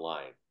went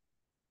online.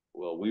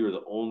 Well, we were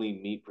the only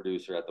meat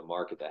producer at the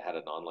market that had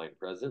an online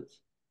presence.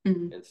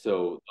 Mm-hmm. And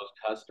so those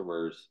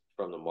customers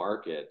from the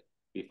market,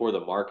 before the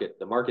market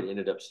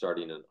ended up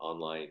starting an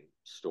online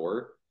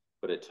store,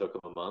 but it took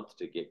them a month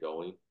to get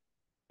going.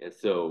 And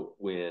so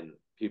when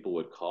people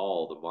would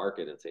call the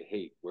market and say,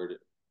 "Hey, where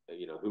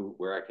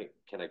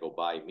can I go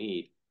buy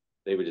meat?"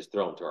 They would just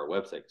throw them to our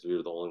website because we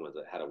were the only ones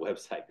that had a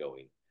website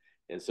going.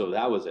 And so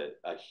that was a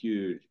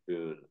huge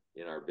boon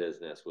in our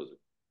business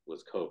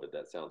was COVID.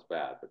 That sounds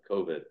bad, but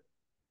COVID,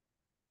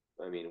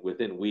 I mean,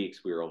 within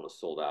weeks, we were almost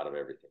sold out of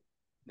everything.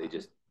 They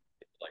just,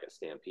 like a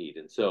stampede.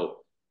 And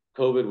so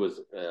COVID was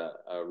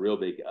a real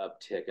big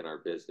uptick in our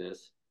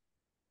business.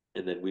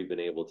 And then we've been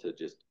able to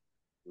just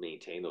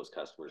maintain those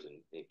customers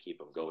and keep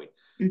them going.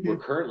 Mm-hmm. We're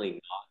currently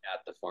not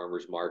at the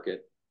farmers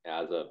market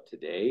as of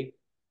today.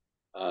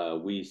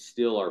 We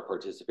still are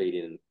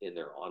participating in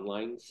their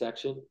online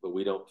section, but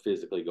we don't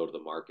physically go to the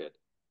market.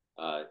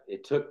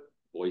 It took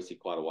Boise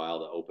quite a while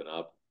to open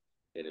up.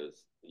 It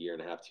was a year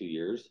and a half, 2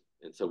 years.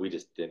 And so we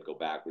just didn't go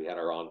back. We had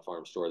our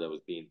on-farm store that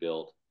was being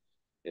built.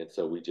 And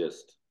so we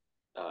just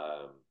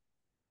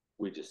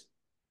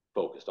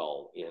focused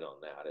all in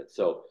on that. And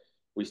so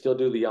we still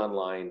do the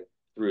online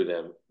through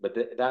them, but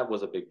that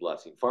was a big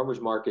blessing. Farmers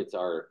markets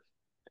are,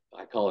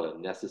 I call it a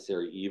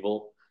necessary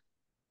evil.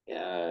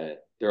 They're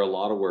a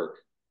lot of work.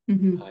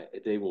 Mm-hmm.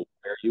 They will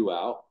wear you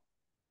out,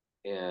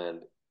 and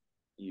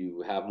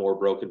you have more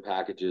broken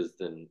packages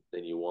than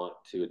you want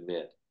to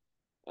admit,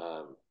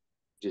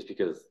 just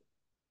because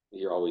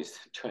you're always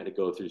trying to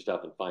go through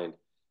stuff and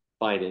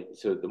find it.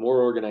 So the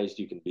more organized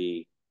you can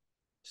be,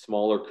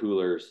 smaller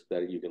coolers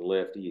that you can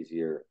lift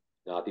easier,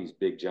 not these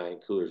big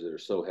giant coolers that are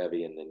so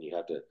heavy, and then you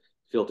have to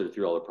filter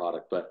through all the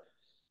product. But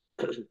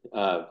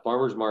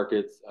farmers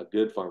markets, a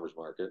good farmers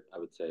market, I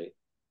would say,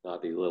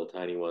 not these little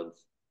tiny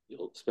ones.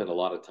 You'll spend a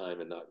lot of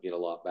time and not get a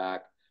lot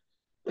back.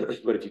 But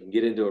if you can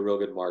get into a real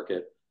good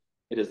market,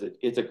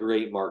 it's a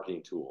great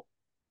marketing tool.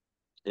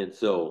 And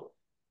so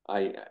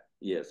I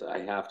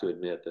have to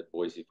admit that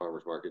Boise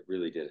Farmers Market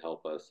really did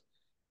help us.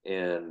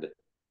 And,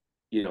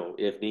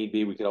 if need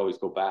be, we could always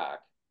go back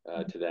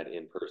to that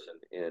in person.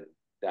 And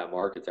that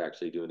market's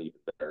actually doing even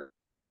better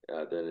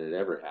than it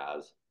ever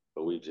has.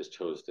 But we just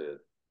chose to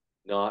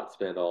not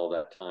spend all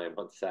that time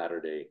on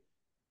Saturday.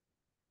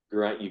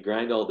 You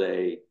grind all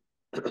day,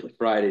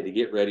 Friday to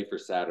get ready for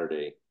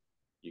Saturday.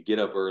 You get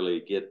up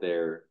early, get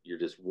there. You're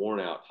just worn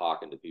out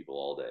talking to people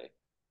all day.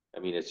 I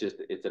mean, it's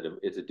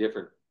a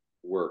different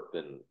work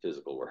than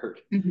physical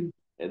work. Mm-hmm.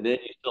 And then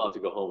you still have to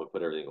go home and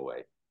put everything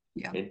away.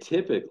 Yeah. And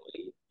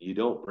typically you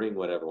don't bring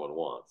what everyone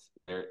wants.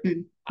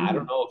 Mm-hmm. I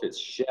don't know if it's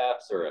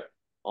chefs or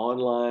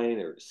online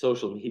or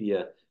social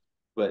media,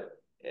 but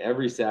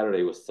every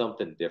Saturday was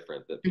something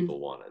different that people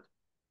wanted.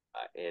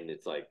 And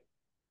it's like,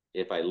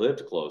 if I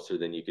lived closer,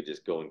 then you could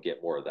just go and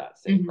get more of that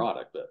same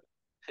product. But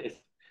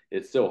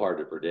it's so hard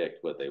to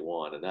predict what they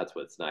want. And that's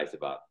what's nice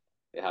about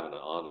having an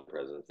online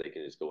presence. They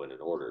can just go in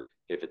and order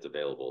if it's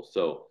available.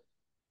 So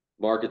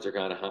markets are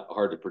kind of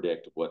hard to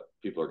predict what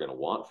people are going to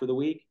want for the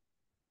week.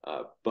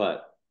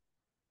 But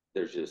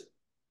there's just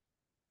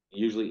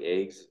usually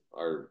eggs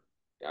are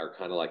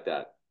kind of like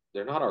that.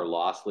 They're not our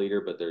loss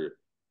leader, but they're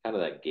kind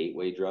of that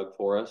gateway drug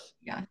for us.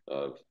 Yeah.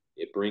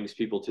 It brings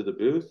people to the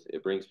booth.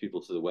 It brings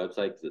people to the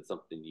website because it's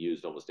something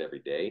used almost every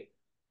day.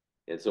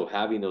 And so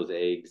having those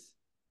eggs,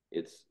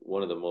 it's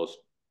one of the most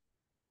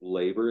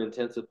labor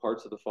intensive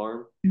parts of the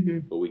farm,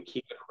 but we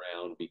keep it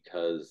around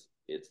because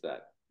it's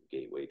that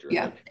gateway drug.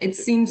 Yeah, it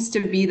seems to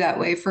be that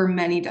way for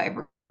many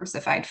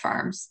diversified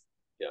farms.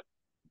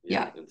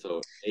 Yeah. And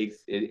so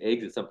eggs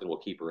is something we'll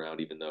keep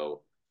around even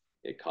though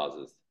it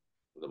causes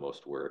the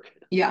most work.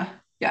 Yeah.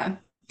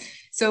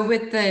 So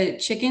with the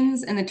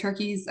chickens and the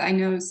turkeys, I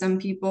know some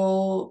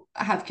people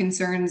have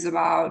concerns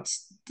about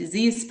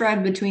disease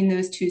spread between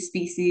those two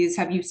species.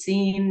 Have you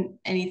seen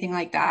anything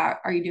like that?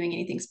 Are you doing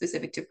anything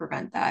specific to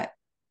prevent that?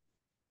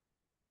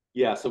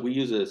 Yeah, so we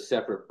use a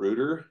separate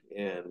brooder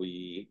and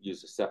we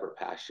use a separate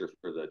pasture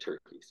for the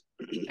turkeys.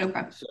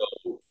 Okay.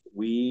 So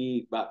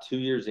we, about 2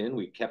 years in,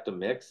 we kept them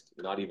mixed,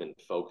 not even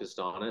focused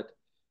on it.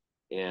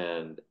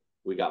 And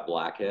we got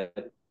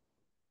blackhead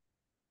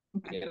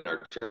in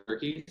our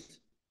turkeys.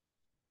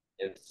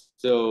 And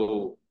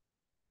so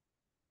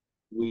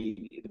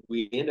we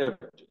ended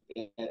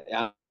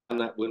up,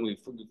 when we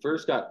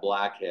first got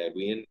blackhead,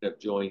 we ended up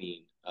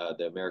joining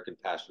the American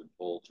Pastured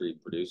Poultry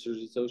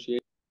Producers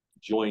Association.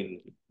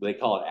 They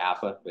call it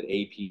APPA, but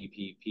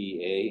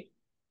APPPA.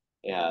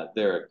 Yeah,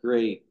 they're a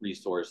great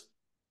resource.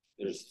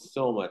 There's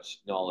so much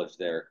knowledge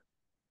there.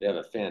 They have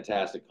a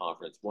fantastic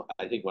conference.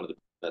 I think one of the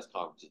best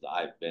conferences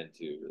I've been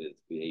to is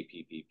the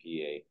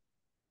APPPA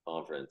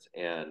conference.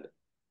 And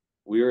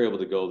we were able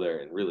to go there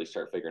and really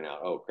start figuring out,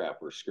 oh crap,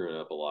 we're screwing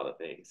up a lot of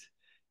things.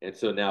 And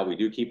so now we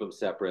do keep them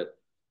separate.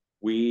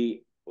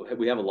 We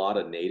have a lot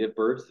of native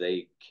birds.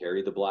 They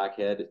carry the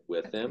blackhead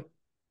with them.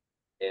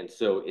 And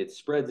so it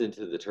spreads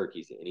into the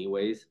turkeys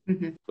anyways,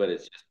 but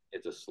it's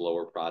a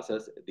slower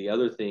process. The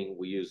other thing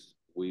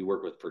we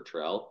work with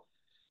Fertrell,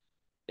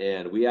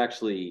 and we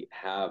actually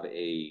have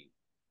a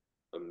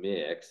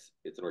mix.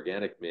 It's an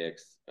organic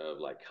mix of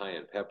like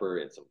cayenne pepper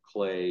and some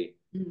clay.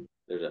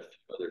 There's a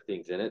few other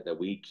things in it that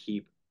we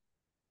keep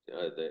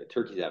the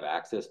turkeys have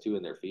access to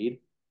in their feed.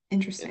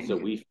 Interesting. And so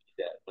we feed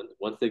that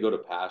once they go to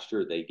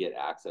pasture, they get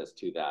access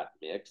to that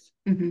mix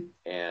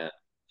and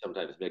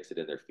sometimes mix it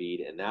in their feed.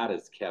 And that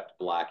has kept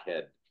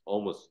blackhead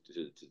almost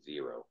to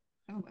zero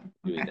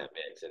doing that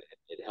mix. And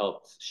it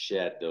helps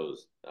shed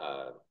those,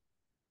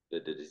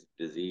 the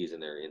disease in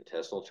their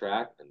intestinal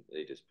tract, and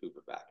they just poop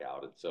it back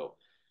out. And so,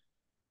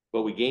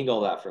 but we gained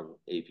all that from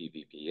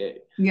APPPA.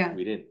 Yeah.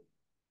 We didn't,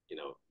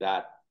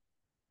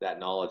 that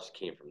knowledge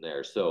came from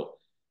there. So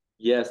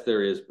yes,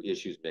 there is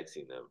issues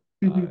mixing them,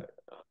 100%,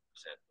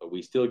 but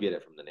we still get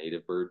it from the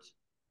native birds.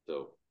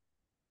 So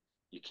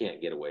you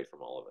can't get away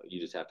from all of it. You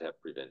just have to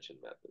have prevention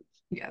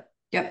methods.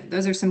 Yep.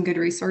 Those are some good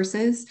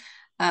resources.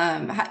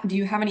 Do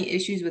you have any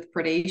issues with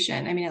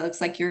predation? I mean, it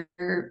looks like your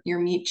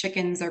meat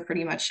chickens are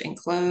pretty much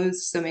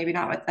enclosed, so maybe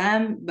not with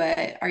them,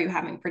 but are you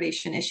having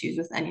predation issues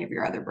with any of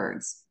your other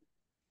birds?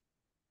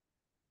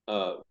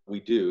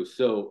 We do.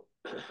 So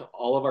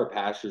all of our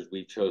pastures,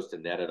 we chose to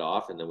net it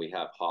off, and then we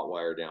have hot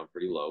wire down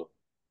pretty low.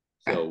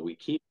 So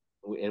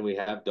we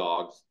have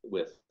dogs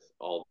with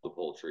all the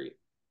poultry.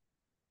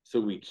 So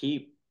we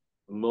keep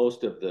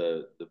most of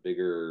the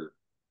bigger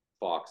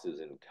foxes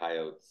and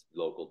coyotes,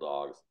 local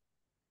dogs.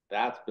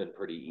 That's been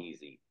pretty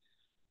easy.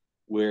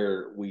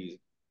 Where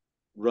we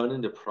run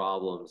into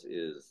problems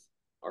is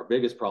our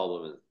biggest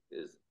problem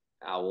is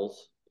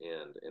owls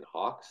and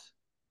hawks.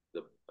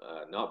 The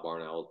not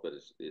barn owls, but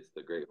it's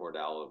the great horned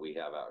owl that we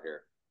have out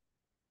here.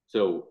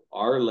 So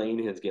our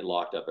lane hens get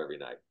locked up every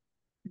night.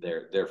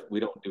 We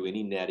don't do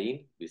any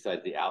netting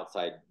besides the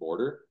outside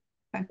border,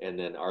 and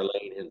then our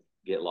lane hens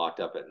get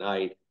locked up at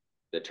night.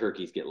 The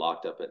turkeys get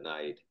locked up at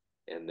night,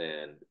 and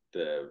then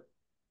the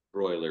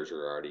broilers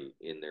are already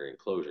in their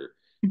enclosure.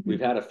 We've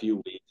had a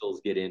few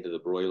weasels get into the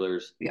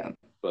broilers,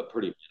 but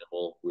pretty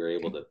minimal. We're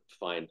able to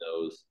find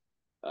those.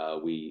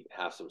 We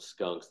have some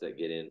skunks that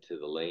get into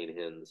the lane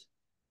hens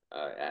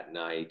at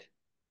night,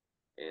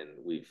 and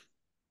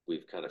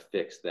we've kind of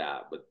fixed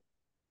that. But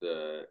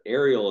the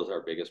aerial is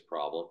our biggest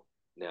problem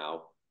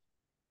now.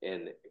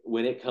 And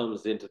when it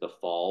comes into the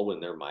fall, when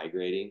they're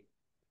migrating,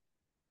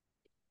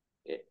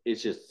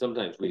 it's just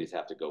sometimes we just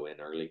have to go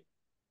in early.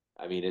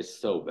 I mean, it's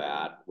so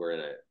bad. We're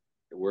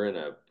in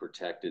a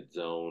protected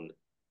zone,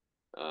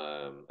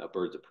 a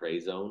birds of prey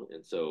zone,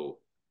 and so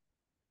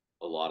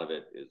a lot of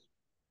it is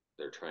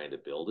they're trying to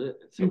build it,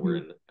 and so we're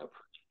in a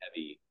pretty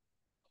heavy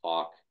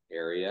hawk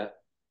area,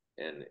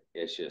 and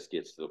it just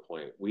gets to the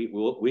point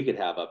we could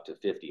have up to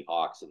 50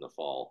 hawks in the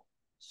fall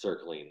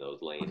circling those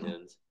lane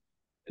hens,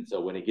 and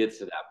so when it gets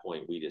to that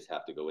point, we just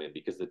have to go in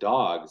because the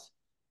dogs,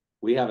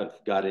 we haven't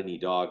got any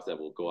dogs that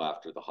will go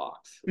after the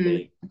hawks.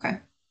 They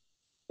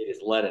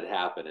just let it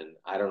happen, and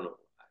I don't know.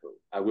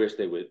 I wish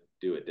they would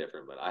do it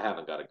different, but I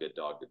haven't got a good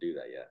dog to do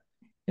that yet.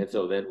 And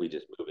so then we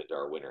just move into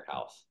our winter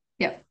house.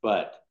 Yeah.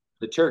 But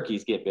the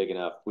turkeys get big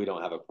enough. We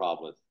don't have a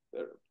problem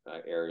with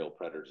aerial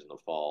predators in the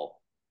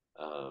fall.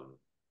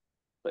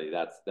 But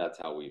that's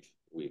how we've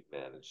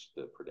managed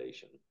the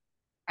predation.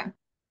 Okay.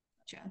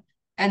 Gotcha.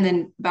 And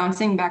then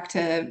bouncing back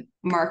to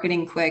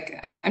marketing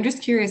quick, I'm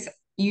just curious,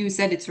 you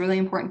said it's really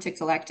important to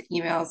collect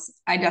emails.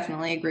 I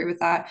definitely agree with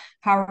that.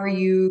 How are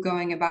you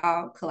going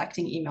about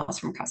collecting emails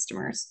from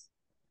customers?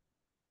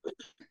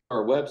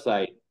 Our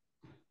website,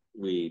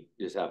 we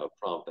just have a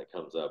prompt that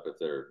comes up if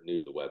they're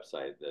new to the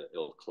website, that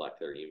it'll collect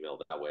their email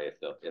that way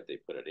if they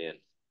put it in.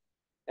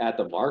 At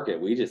the market,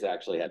 we just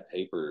actually had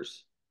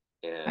papers,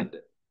 and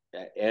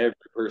every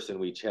person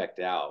we checked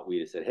out, we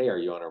just said, "Hey, are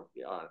you on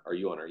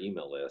our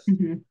email list?"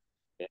 Mm-hmm.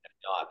 And if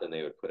not, then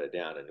they would put it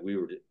down. And we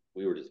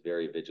were just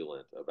very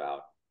vigilant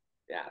about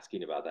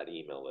asking about that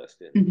email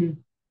list. And Mm-hmm.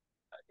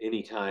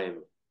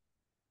 anytime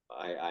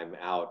I'm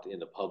out in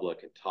the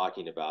public and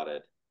talking about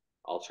it,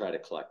 I'll try to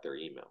collect their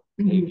email.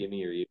 Mm-hmm. Hey, give me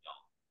your email,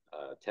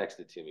 text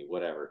it to me,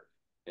 whatever,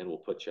 and we'll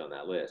put you on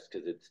that list,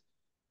 because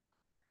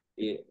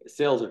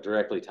sales are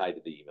directly tied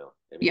to the email.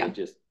 I mean, Yeah. it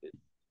just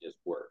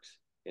works.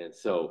 And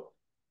so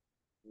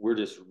we're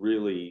just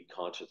really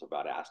conscious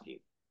about asking,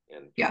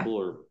 and people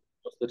are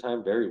most of the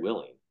time very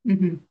willing.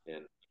 Mm-hmm.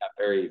 And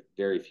very,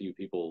 very few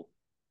people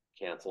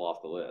cancel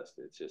off the list.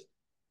 It's just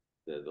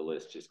the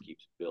list just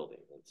keeps building.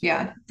 And so,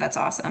 yeah, that's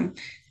awesome.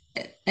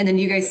 And then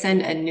you guys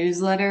send a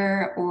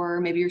newsletter, or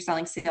maybe you're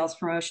selling sales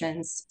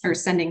promotions or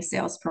sending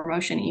sales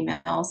promotion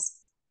emails.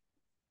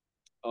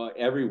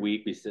 Every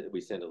week we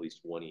send at least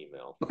one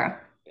email. Okay.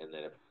 And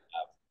then if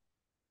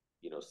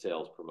we have,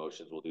 sales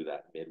promotions, we'll do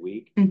that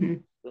midweek. Mm-hmm.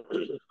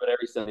 But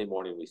every Sunday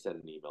morning we send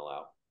an email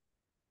out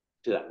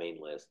to that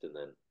main list, and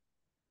then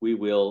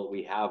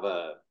we have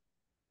a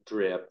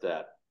drip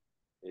that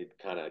it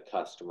kind of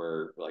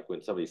customer, like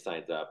when somebody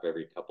signs up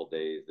every couple of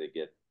days they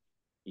get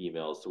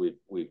emails. So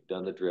we've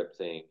done the drip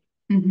thing,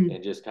 Mm-hmm.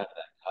 and just kind of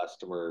that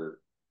customer,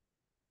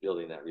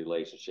 building that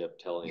relationship,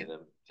 telling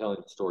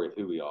the story of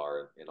who we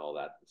are and all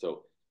that.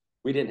 So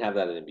we didn't have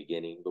that in the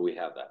beginning, but we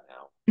have that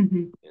now.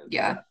 Mm-hmm. And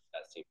Yeah. so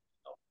that seems to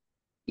help.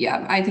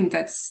 Yeah, I think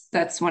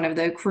that's one of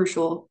the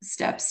crucial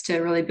steps to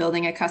really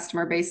building a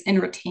customer base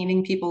and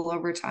retaining people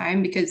over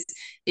time. Because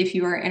if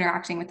you are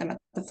interacting with them at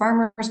the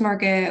farmers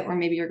market, or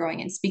maybe you're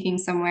going and speaking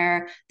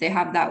somewhere, they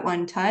have that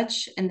one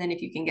touch. And then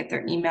if you can get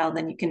their email,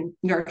 then you can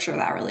nurture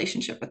that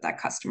relationship with that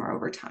customer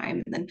over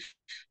time, and then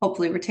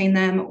hopefully retain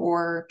them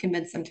or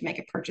convince them to make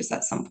a purchase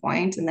at some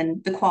point. And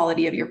then the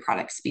quality of your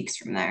product speaks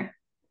from there.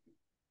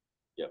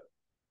 Yep.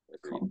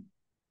 Agreed. Cool.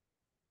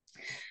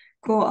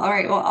 Cool. All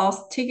right. Well,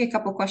 I'll take a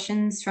couple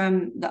questions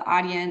from the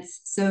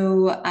audience.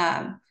 So,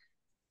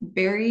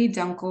 Barry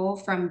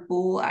Dunkel from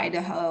Bull,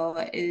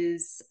 Idaho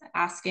is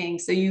asking,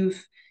 so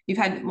you've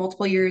had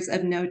multiple years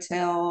of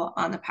no-till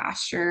on the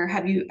pasture.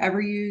 Have you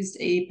ever used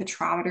a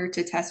petrometer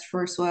to test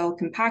for soil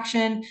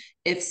compaction?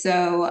 If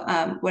so,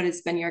 what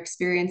has been your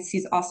experience?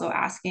 He's also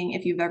asking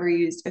if you've ever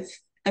used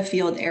a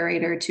field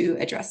aerator to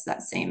address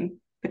that same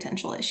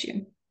potential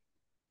issue.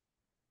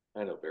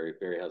 I know, Barry.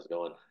 Barry, how's it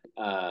going?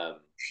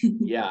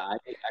 Yeah, I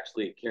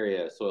actually carry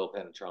a soil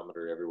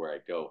penetrometer everywhere I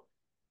go.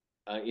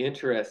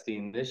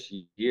 Interesting this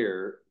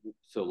year.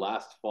 So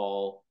last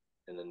fall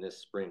and then this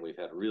spring, we've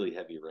had really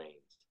heavy rains,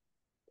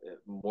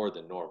 more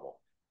than normal,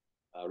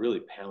 really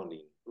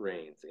pounding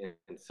rains.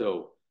 And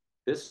so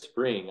this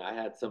spring, I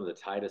had some of the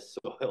tightest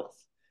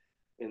soils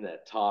in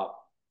that top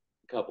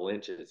couple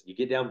inches. You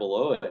get down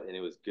below it, and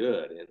it was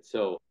good. And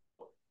so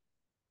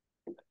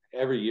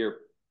every year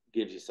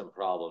gives you some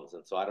problems.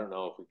 And so I don't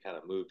know if we kind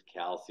of moved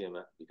calcium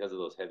because of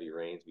those heavy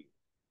rains. We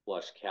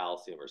flushed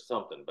calcium or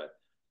something, but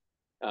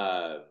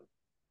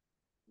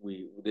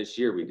this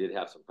year we did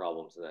have some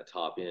problems in that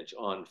top inch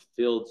on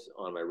fields,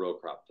 on my row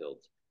crop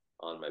fields.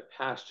 On my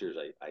pastures,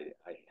 I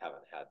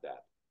haven't had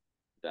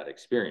that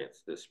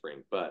experience this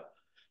spring. But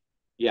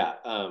yeah,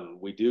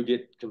 we do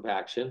get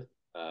compaction,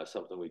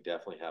 something we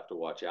definitely have to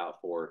watch out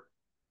for.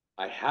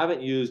 I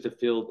haven't used a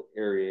field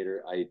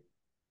aerator.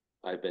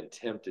 I've been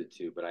tempted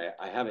to, but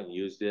I haven't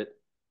used it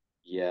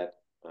yet.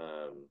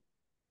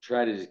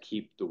 Try to just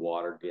keep the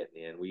water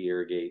getting in. We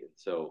irrigate, and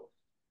so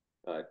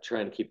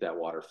trying to keep that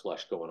water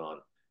flush going on.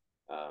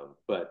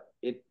 But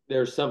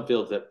there's some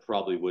fields that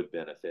probably would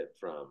benefit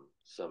from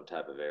some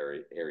type of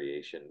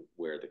aeration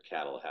where the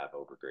cattle have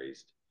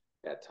overgrazed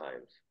at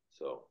times.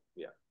 So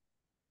yeah.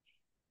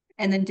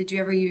 And then did you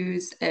ever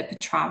use a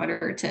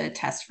petrometer to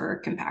test for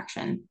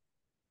compaction?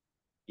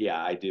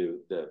 Yeah, I do.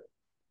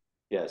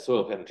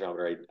 Soil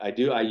penetrometer. I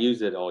do. I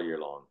use it all year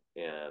long,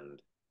 and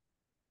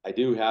I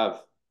do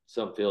have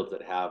some fields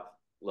that have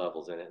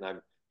levels in it, and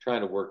I'm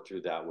trying to work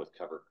through that with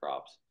cover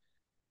crops.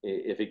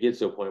 If it gets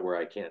to a point where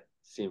I can't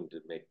seem to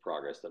make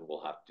progress, then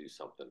we'll have to do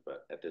something.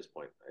 But at this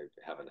point, I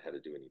haven't had to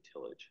do any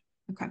tillage.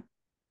 Okay.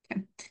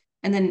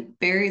 And then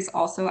Barry's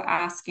also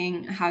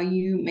asking how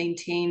you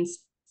maintain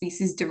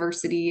species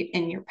diversity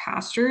in your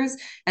pastures,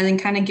 and then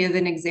kind of give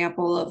an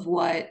example of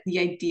what the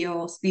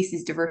ideal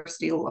species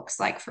diversity looks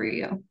like for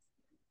you.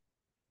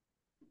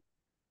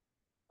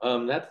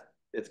 That's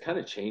it's kind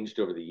of changed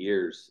over the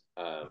years.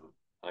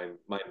 I'm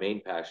my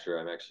main pasture.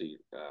 I'm actually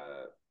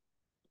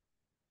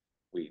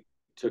we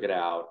took it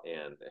out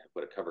and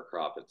put a cover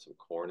crop and some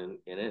corn in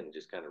it and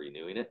just kind of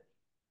renewing it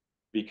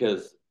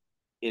because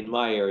in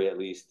my area at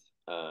least,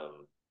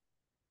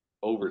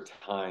 over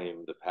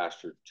time the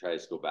pasture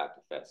tries to go back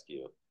to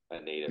fescue, a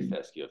native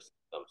fescue of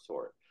some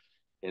sort.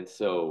 And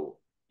so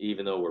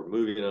even though we're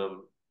moving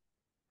them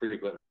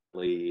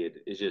frequently,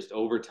 it's just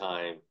over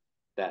time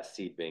that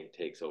seed bank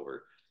takes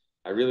over.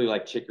 I really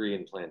like chicory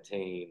and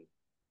plantain,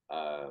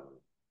 um,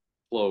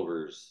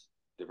 clovers,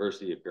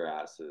 diversity of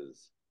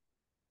grasses,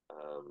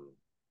 um,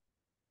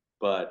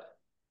 but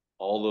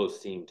all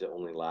those seem to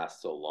only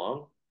last so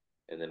long,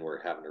 and then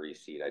we're having to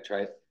reseed.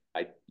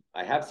 I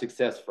I have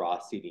success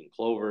frost seeding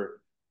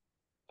clover.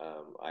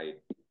 I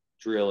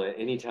drill it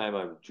anytime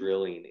I'm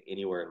drilling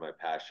anywhere in my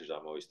pastures.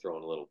 I'm always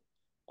throwing a little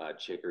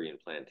chicory and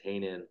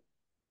plantain in,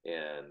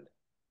 and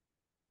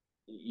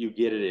you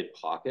get it in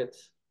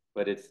pockets,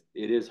 but it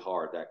is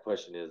hard. That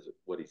question is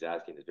what he's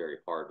asking is very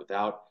hard.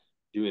 Without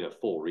doing a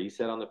full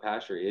reset on the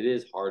pasture, it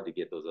is hard to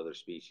get those other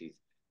species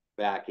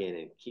back in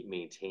and keep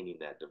maintaining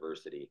that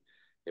diversity.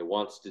 It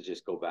wants to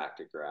just go back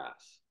to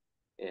grass,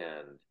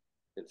 and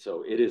and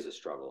so it is a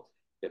struggle.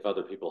 If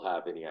other people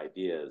have any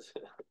ideas,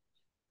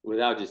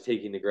 without just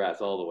taking the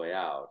grass all the way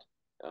out,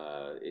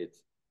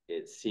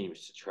 it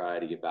seems to try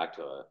to get back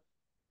to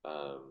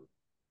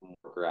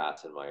more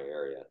grass in my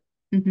area.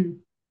 Mm-hmm.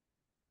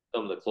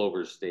 Some of the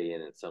clovers stay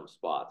in some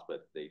spots,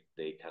 but they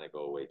kind of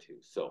go away too.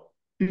 So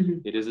Mm-hmm.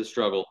 it is a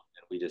struggle,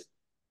 and we just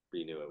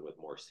renew it with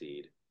more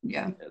seed.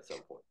 Yeah. At some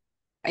point.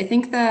 I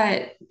think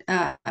that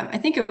I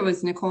think it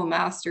was Nicole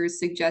Masters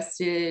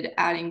suggested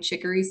adding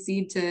chicory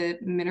seed to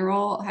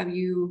mineral. Have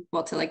you,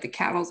 well, to like the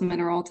cattle's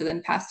mineral to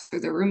then pass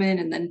through the rumen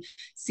and then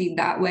seed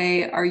that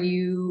way? Are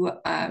you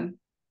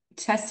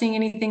testing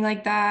anything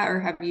like that, or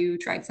have you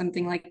tried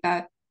something like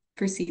that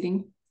for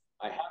seeding?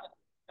 I haven't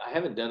I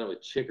haven't done it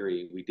with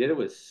chicory. We did it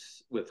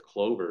with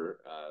clover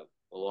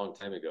a long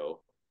time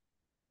ago,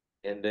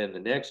 and then the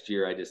next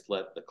year I just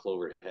let the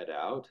clover head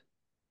out,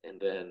 and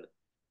then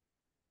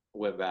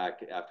went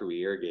back after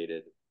we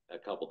irrigated a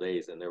couple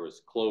days, and there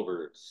was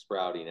clover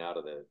sprouting out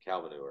of the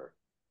cow manure,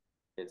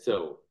 and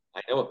so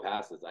I know it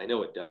passes. I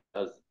know it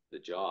does the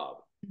job.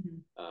 Mm-hmm.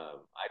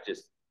 I've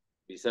just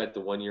besides the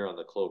 1 year on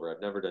the clover,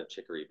 I've never done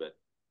chicory, but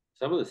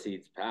some of the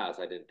seeds pass.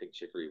 I didn't think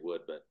chicory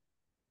would, but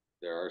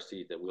there are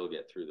seeds that will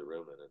get through the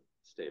rumen and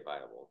stay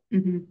viable.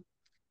 Mm-hmm.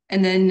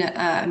 And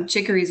then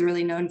chicory is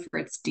really known for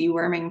its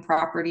deworming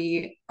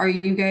property. Do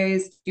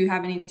you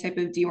have any type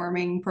of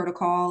deworming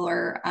protocol,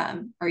 or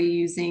are you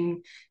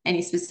using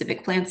any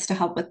specific plants to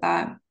help with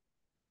that?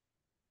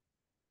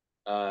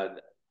 Uh,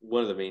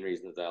 One of the main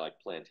reasons I like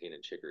plantain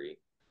and chicory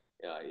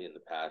in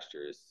the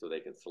pasture is so they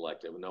can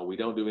select it. No, we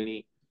don't do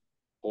any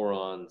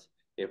porons.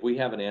 If we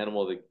have an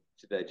animal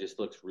that just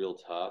looks real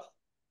tough,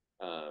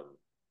 um,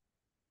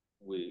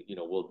 we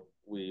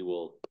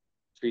will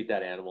treat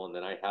that animal, and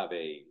then I have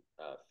a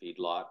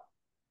feedlot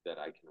that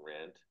I can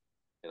rent,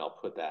 and I'll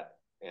put that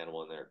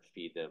animal in there and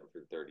feed them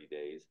for 30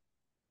 days.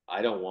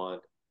 I don't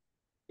want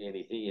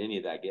any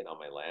of that getting on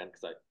my land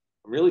because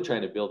I'm really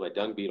trying to build my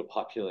dung beetle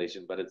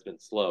population, but it's been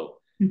slow,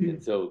 Mm-hmm.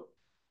 and so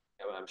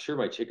I'm sure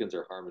my chickens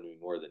are harming me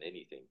more than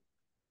anything.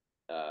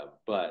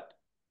 But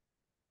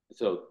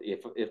so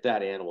if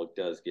that animal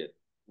does get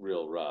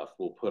real rough,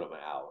 we'll put them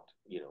out,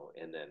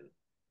 and then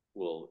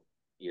we'll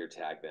ear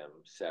tag them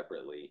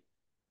separately.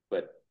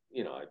 But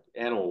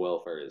animal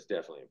welfare is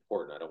definitely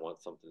important. I don't want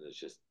something that's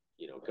just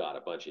got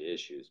a bunch of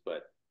issues.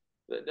 But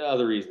the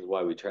other reasons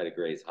why we try to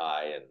graze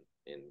high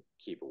and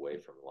keep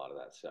away from a lot of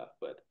that stuff.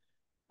 But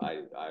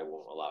I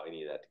won't allow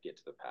any of that to get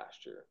to the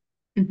pasture.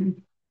 Mm-hmm.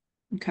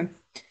 Okay.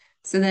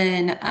 So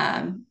then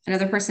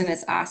another person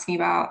is asking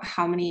about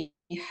how many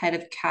head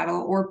of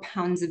cattle or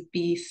pounds of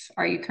beef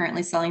are you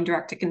currently selling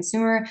direct to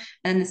consumer?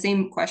 And the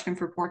same question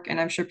for pork,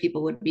 and I'm sure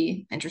people would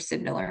be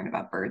interested to learn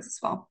about birds as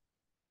well.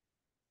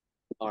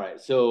 All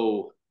right.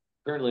 So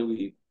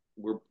currently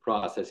we're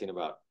processing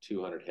about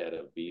 200 head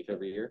of beef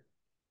every year.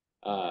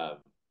 I'm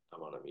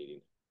on a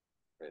meeting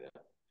right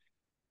now.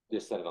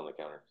 Just set it on the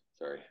counter.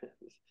 Sorry.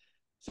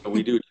 So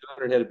we do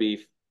 200 head of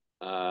beef,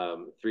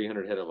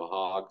 300 head of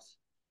hogs.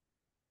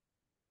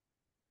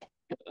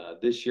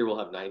 This year we'll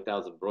have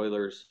 9,000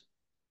 broilers,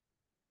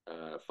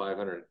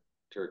 500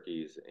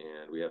 turkeys,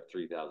 and we have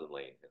 3,000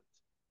 laying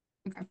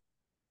hens.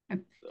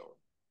 Okay. So,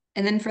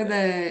 and then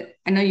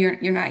I know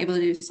you're not able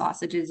to do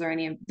sausages or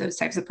any of those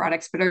types of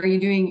products, but are you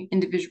doing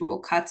individual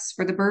cuts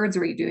for the birds,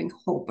 or are you doing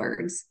whole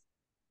birds?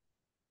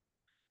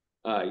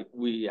 So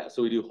we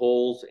do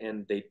holes,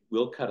 and they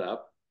will cut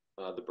up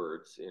the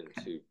birds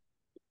into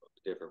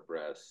different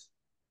breasts,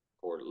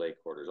 leg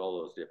quarters,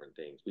 all those different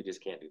things.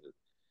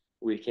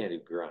 We can't do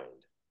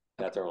grind.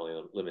 That's our only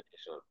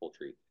limitation on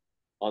poultry.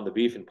 On the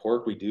beef and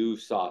pork, we do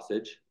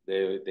sausage.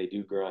 They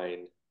do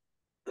grind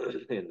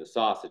in the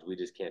sausage. We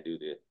just can't do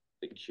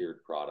the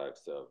cured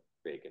products of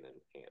bacon and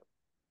ham.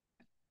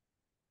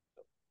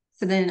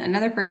 So then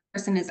another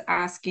person is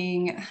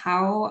asking,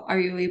 how are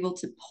you able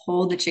to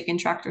pull the chicken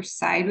tractor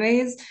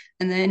sideways?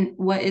 And then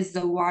what is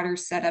the water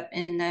setup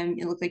in them?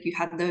 It looked like you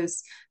had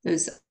those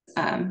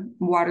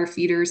water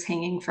feeders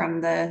hanging from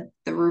the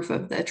roof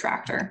of the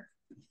tractor.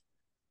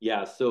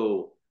 Yeah,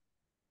 so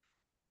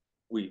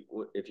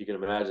if you can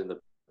imagine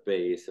the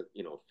base of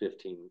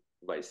 15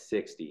 by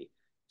 60.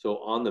 So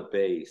on the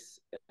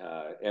base,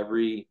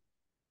 every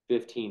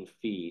 15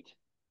 feet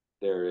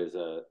there is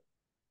a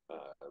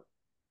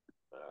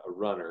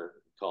runner,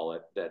 call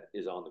it, that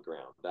is on the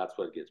ground. That's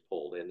what gets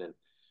pulled, and then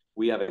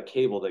we have a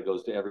cable that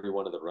goes to every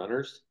one of the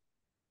runners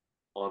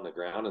on the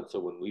ground. And so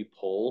when we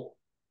pull,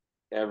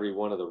 every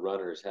one of the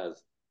runners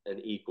has an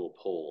equal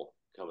pull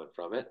coming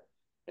from it.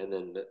 And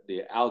then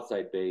the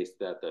outside base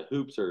that the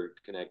hoops are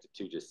connected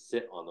to just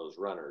sit on those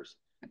runners.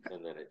 Okay.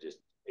 And then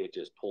it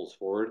just pulls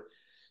forward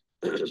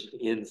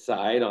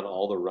inside on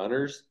all the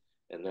runners.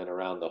 And then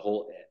around the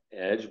whole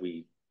edge,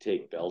 we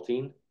take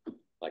belting,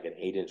 like an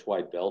 8-inch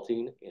wide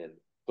belting, and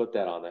put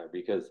that on there,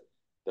 because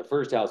the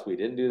first house we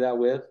didn't do that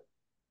with,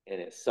 and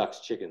it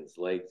sucks chickens'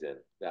 legs in.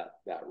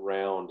 That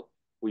round,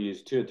 we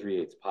use 2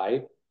 3/8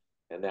 pipe,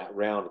 and that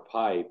round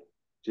pipe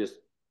just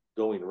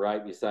going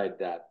right beside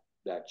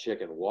that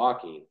chicken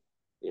walking,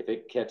 if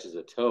it catches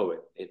a toe,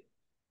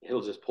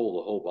 it'll just pull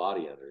the whole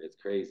body under. It's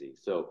crazy.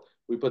 So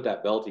we put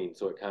that belting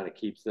so it kind of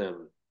keeps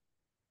them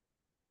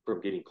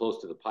from getting close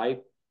to the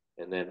pipe,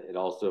 and then it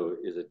also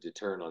is a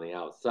deterrent on the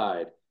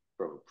outside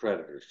from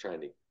predators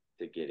trying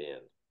to get in.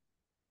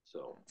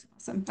 So that's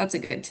awesome. That's a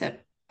good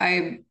tip.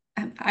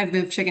 I've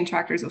moved chicken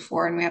tractors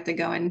before, and we have to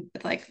go in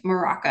with like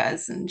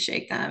maracas and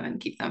shake them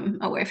and keep them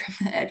away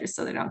from the edges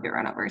so they don't get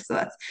run over. So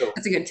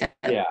that's a good tip.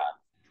 Yeah.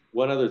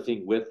 One other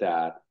thing with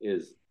that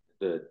is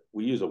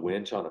we use a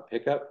winch on a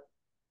pickup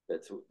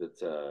that's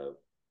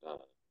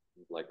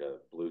like a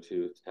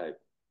Bluetooth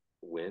type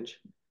winch,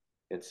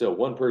 and so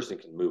one person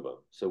can move them.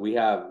 So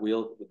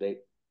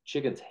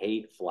chickens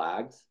hate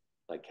flags,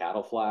 like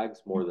cattle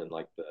flags, more than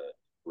like the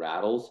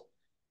rattles.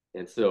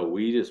 And so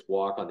we just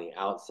walk on the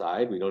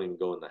outside. We don't even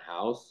go in the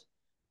house.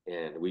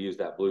 And we use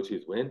that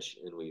Bluetooth winch,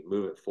 and we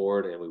move it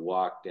forward, and we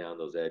walk down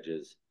those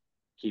edges,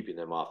 keeping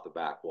them off the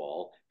back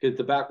wall. Because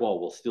the back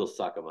wall will still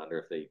suck them under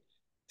if they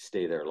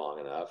stay there long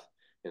enough.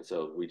 And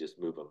so we just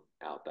move them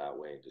out that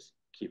way and just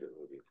keep it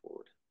moving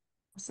forward.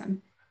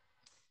 Awesome.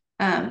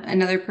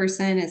 Another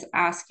person is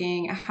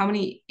asking, how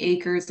many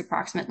acres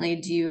approximately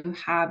do you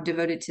have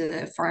devoted to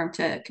the farm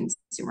to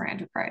consumer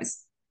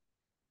enterprise?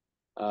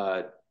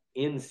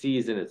 In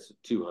season, it's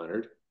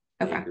 200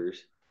 okay.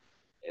 acres.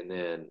 And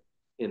then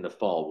in the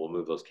fall, we'll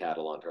move those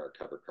cattle onto our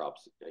cover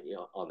crops,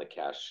 on the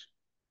cash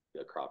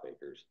crop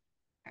acres.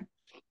 Okay.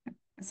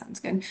 That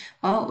sounds good.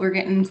 Well, we're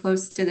getting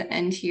close to the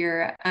end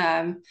here.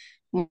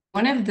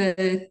 One of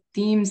the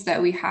themes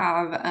that we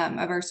have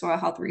of our soil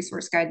health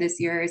resource guide this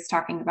year is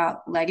talking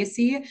about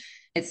legacy.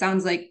 It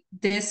sounds like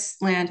this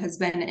land has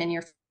been in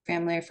your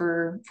family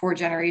for 4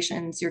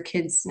 generations, your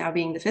kids now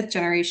being the 5th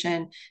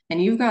generation,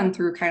 and you've gone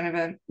through kind of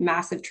a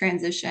massive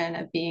transition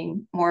of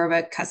being more of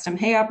a custom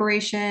hay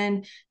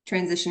operation,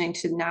 transitioning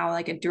to now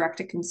like a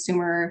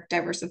direct-to-consumer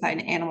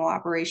diversified animal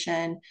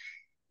operation.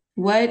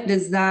 What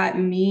does that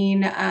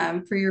mean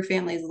for your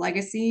family's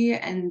legacy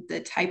and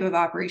the type of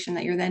operation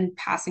that you're then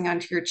passing on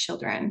to your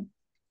children?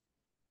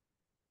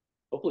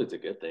 Hopefully it's a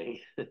good thing.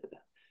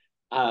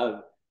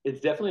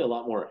 It's definitely a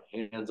lot more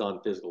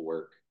hands-on physical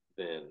work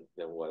than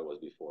what it was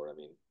before. I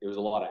mean, it was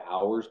a lot of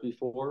hours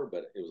before,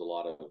 but it was a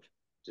lot of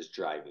just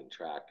driving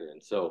tractor.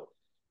 And so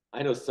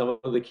I know some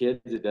of the kids,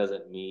 it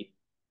doesn't meet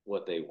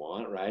what they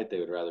want, right? They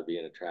would rather be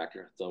in a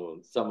tractor. Some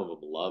of them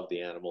love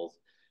the animals.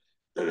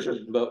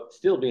 But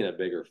still being a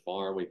bigger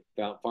farm, we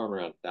farm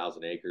around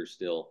 1,000 acres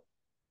still.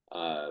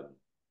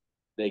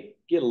 They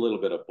get a little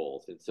bit of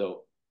both. And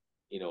so,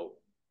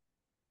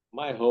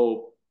 my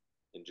hope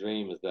and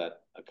dream is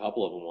that a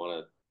couple of them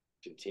want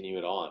to continue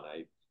it on.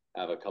 I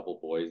have a couple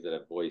boys that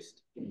have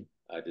voiced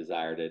a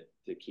desire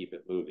to keep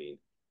it moving.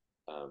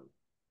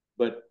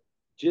 But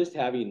just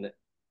having,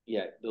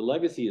 the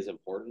legacy is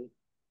important.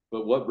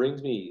 But what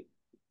brings me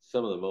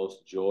some of the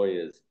most joy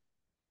is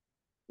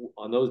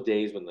on those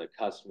days when the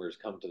customers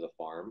come to the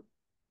farm,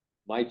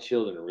 my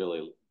children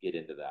really get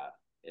into that,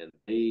 and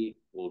they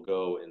will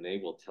go and they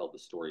will tell the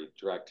story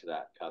direct to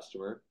that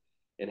customer.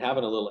 And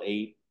having a little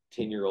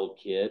 8-10-year-old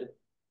kid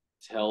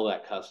tell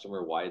that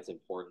customer why it's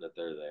important that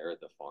they're there at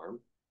the farm,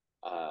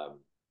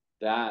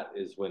 that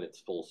is when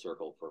it's full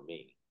circle for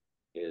me,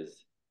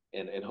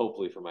 and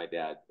hopefully for my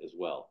dad as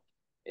well.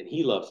 And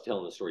he loves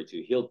telling the story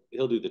too.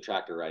 He'll do the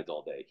tractor rides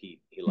all day. He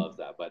loves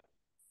that. But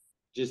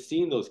just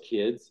seeing those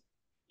kids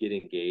get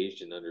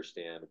engaged and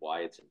understand why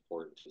it's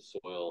important to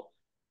soil,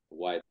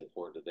 why it's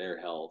important to their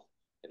health,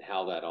 and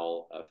how that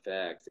all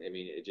affects. I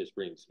mean, it just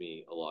brings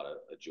me a lot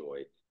of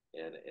joy,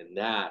 and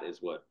that is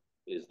what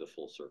is the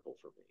full circle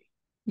for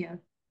me.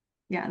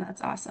 Yeah,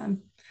 that's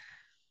awesome.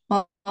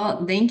 Well,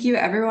 Well, thank you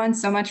everyone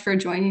so much for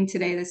joining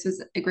today. This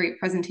was a great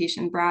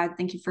presentation, Brad.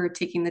 Thank you for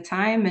taking the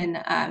time,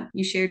 and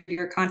you shared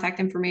your contact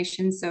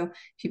information so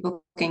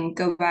people can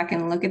go back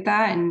and look at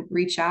that and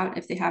reach out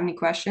if they have any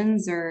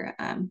questions, or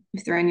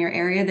if they're in your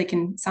area,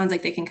 sounds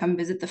like they can come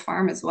visit the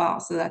farm as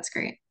well. So that's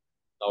great.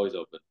 Always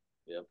open.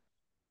 Yep.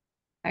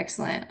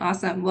 Excellent.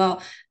 Awesome.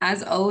 Well,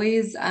 as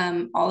always,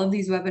 all of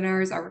these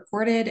webinars are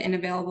recorded and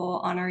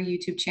available on our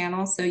YouTube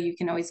channel. So you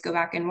can always go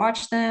back and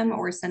watch them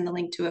or send the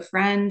link to a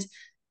friend.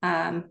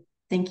 Um,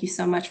 thank you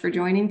so much for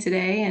joining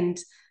today, and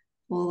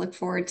we'll look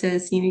forward to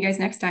seeing you guys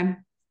next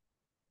time.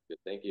 Good.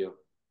 Thank you.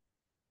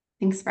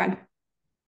 Thanks, Brad.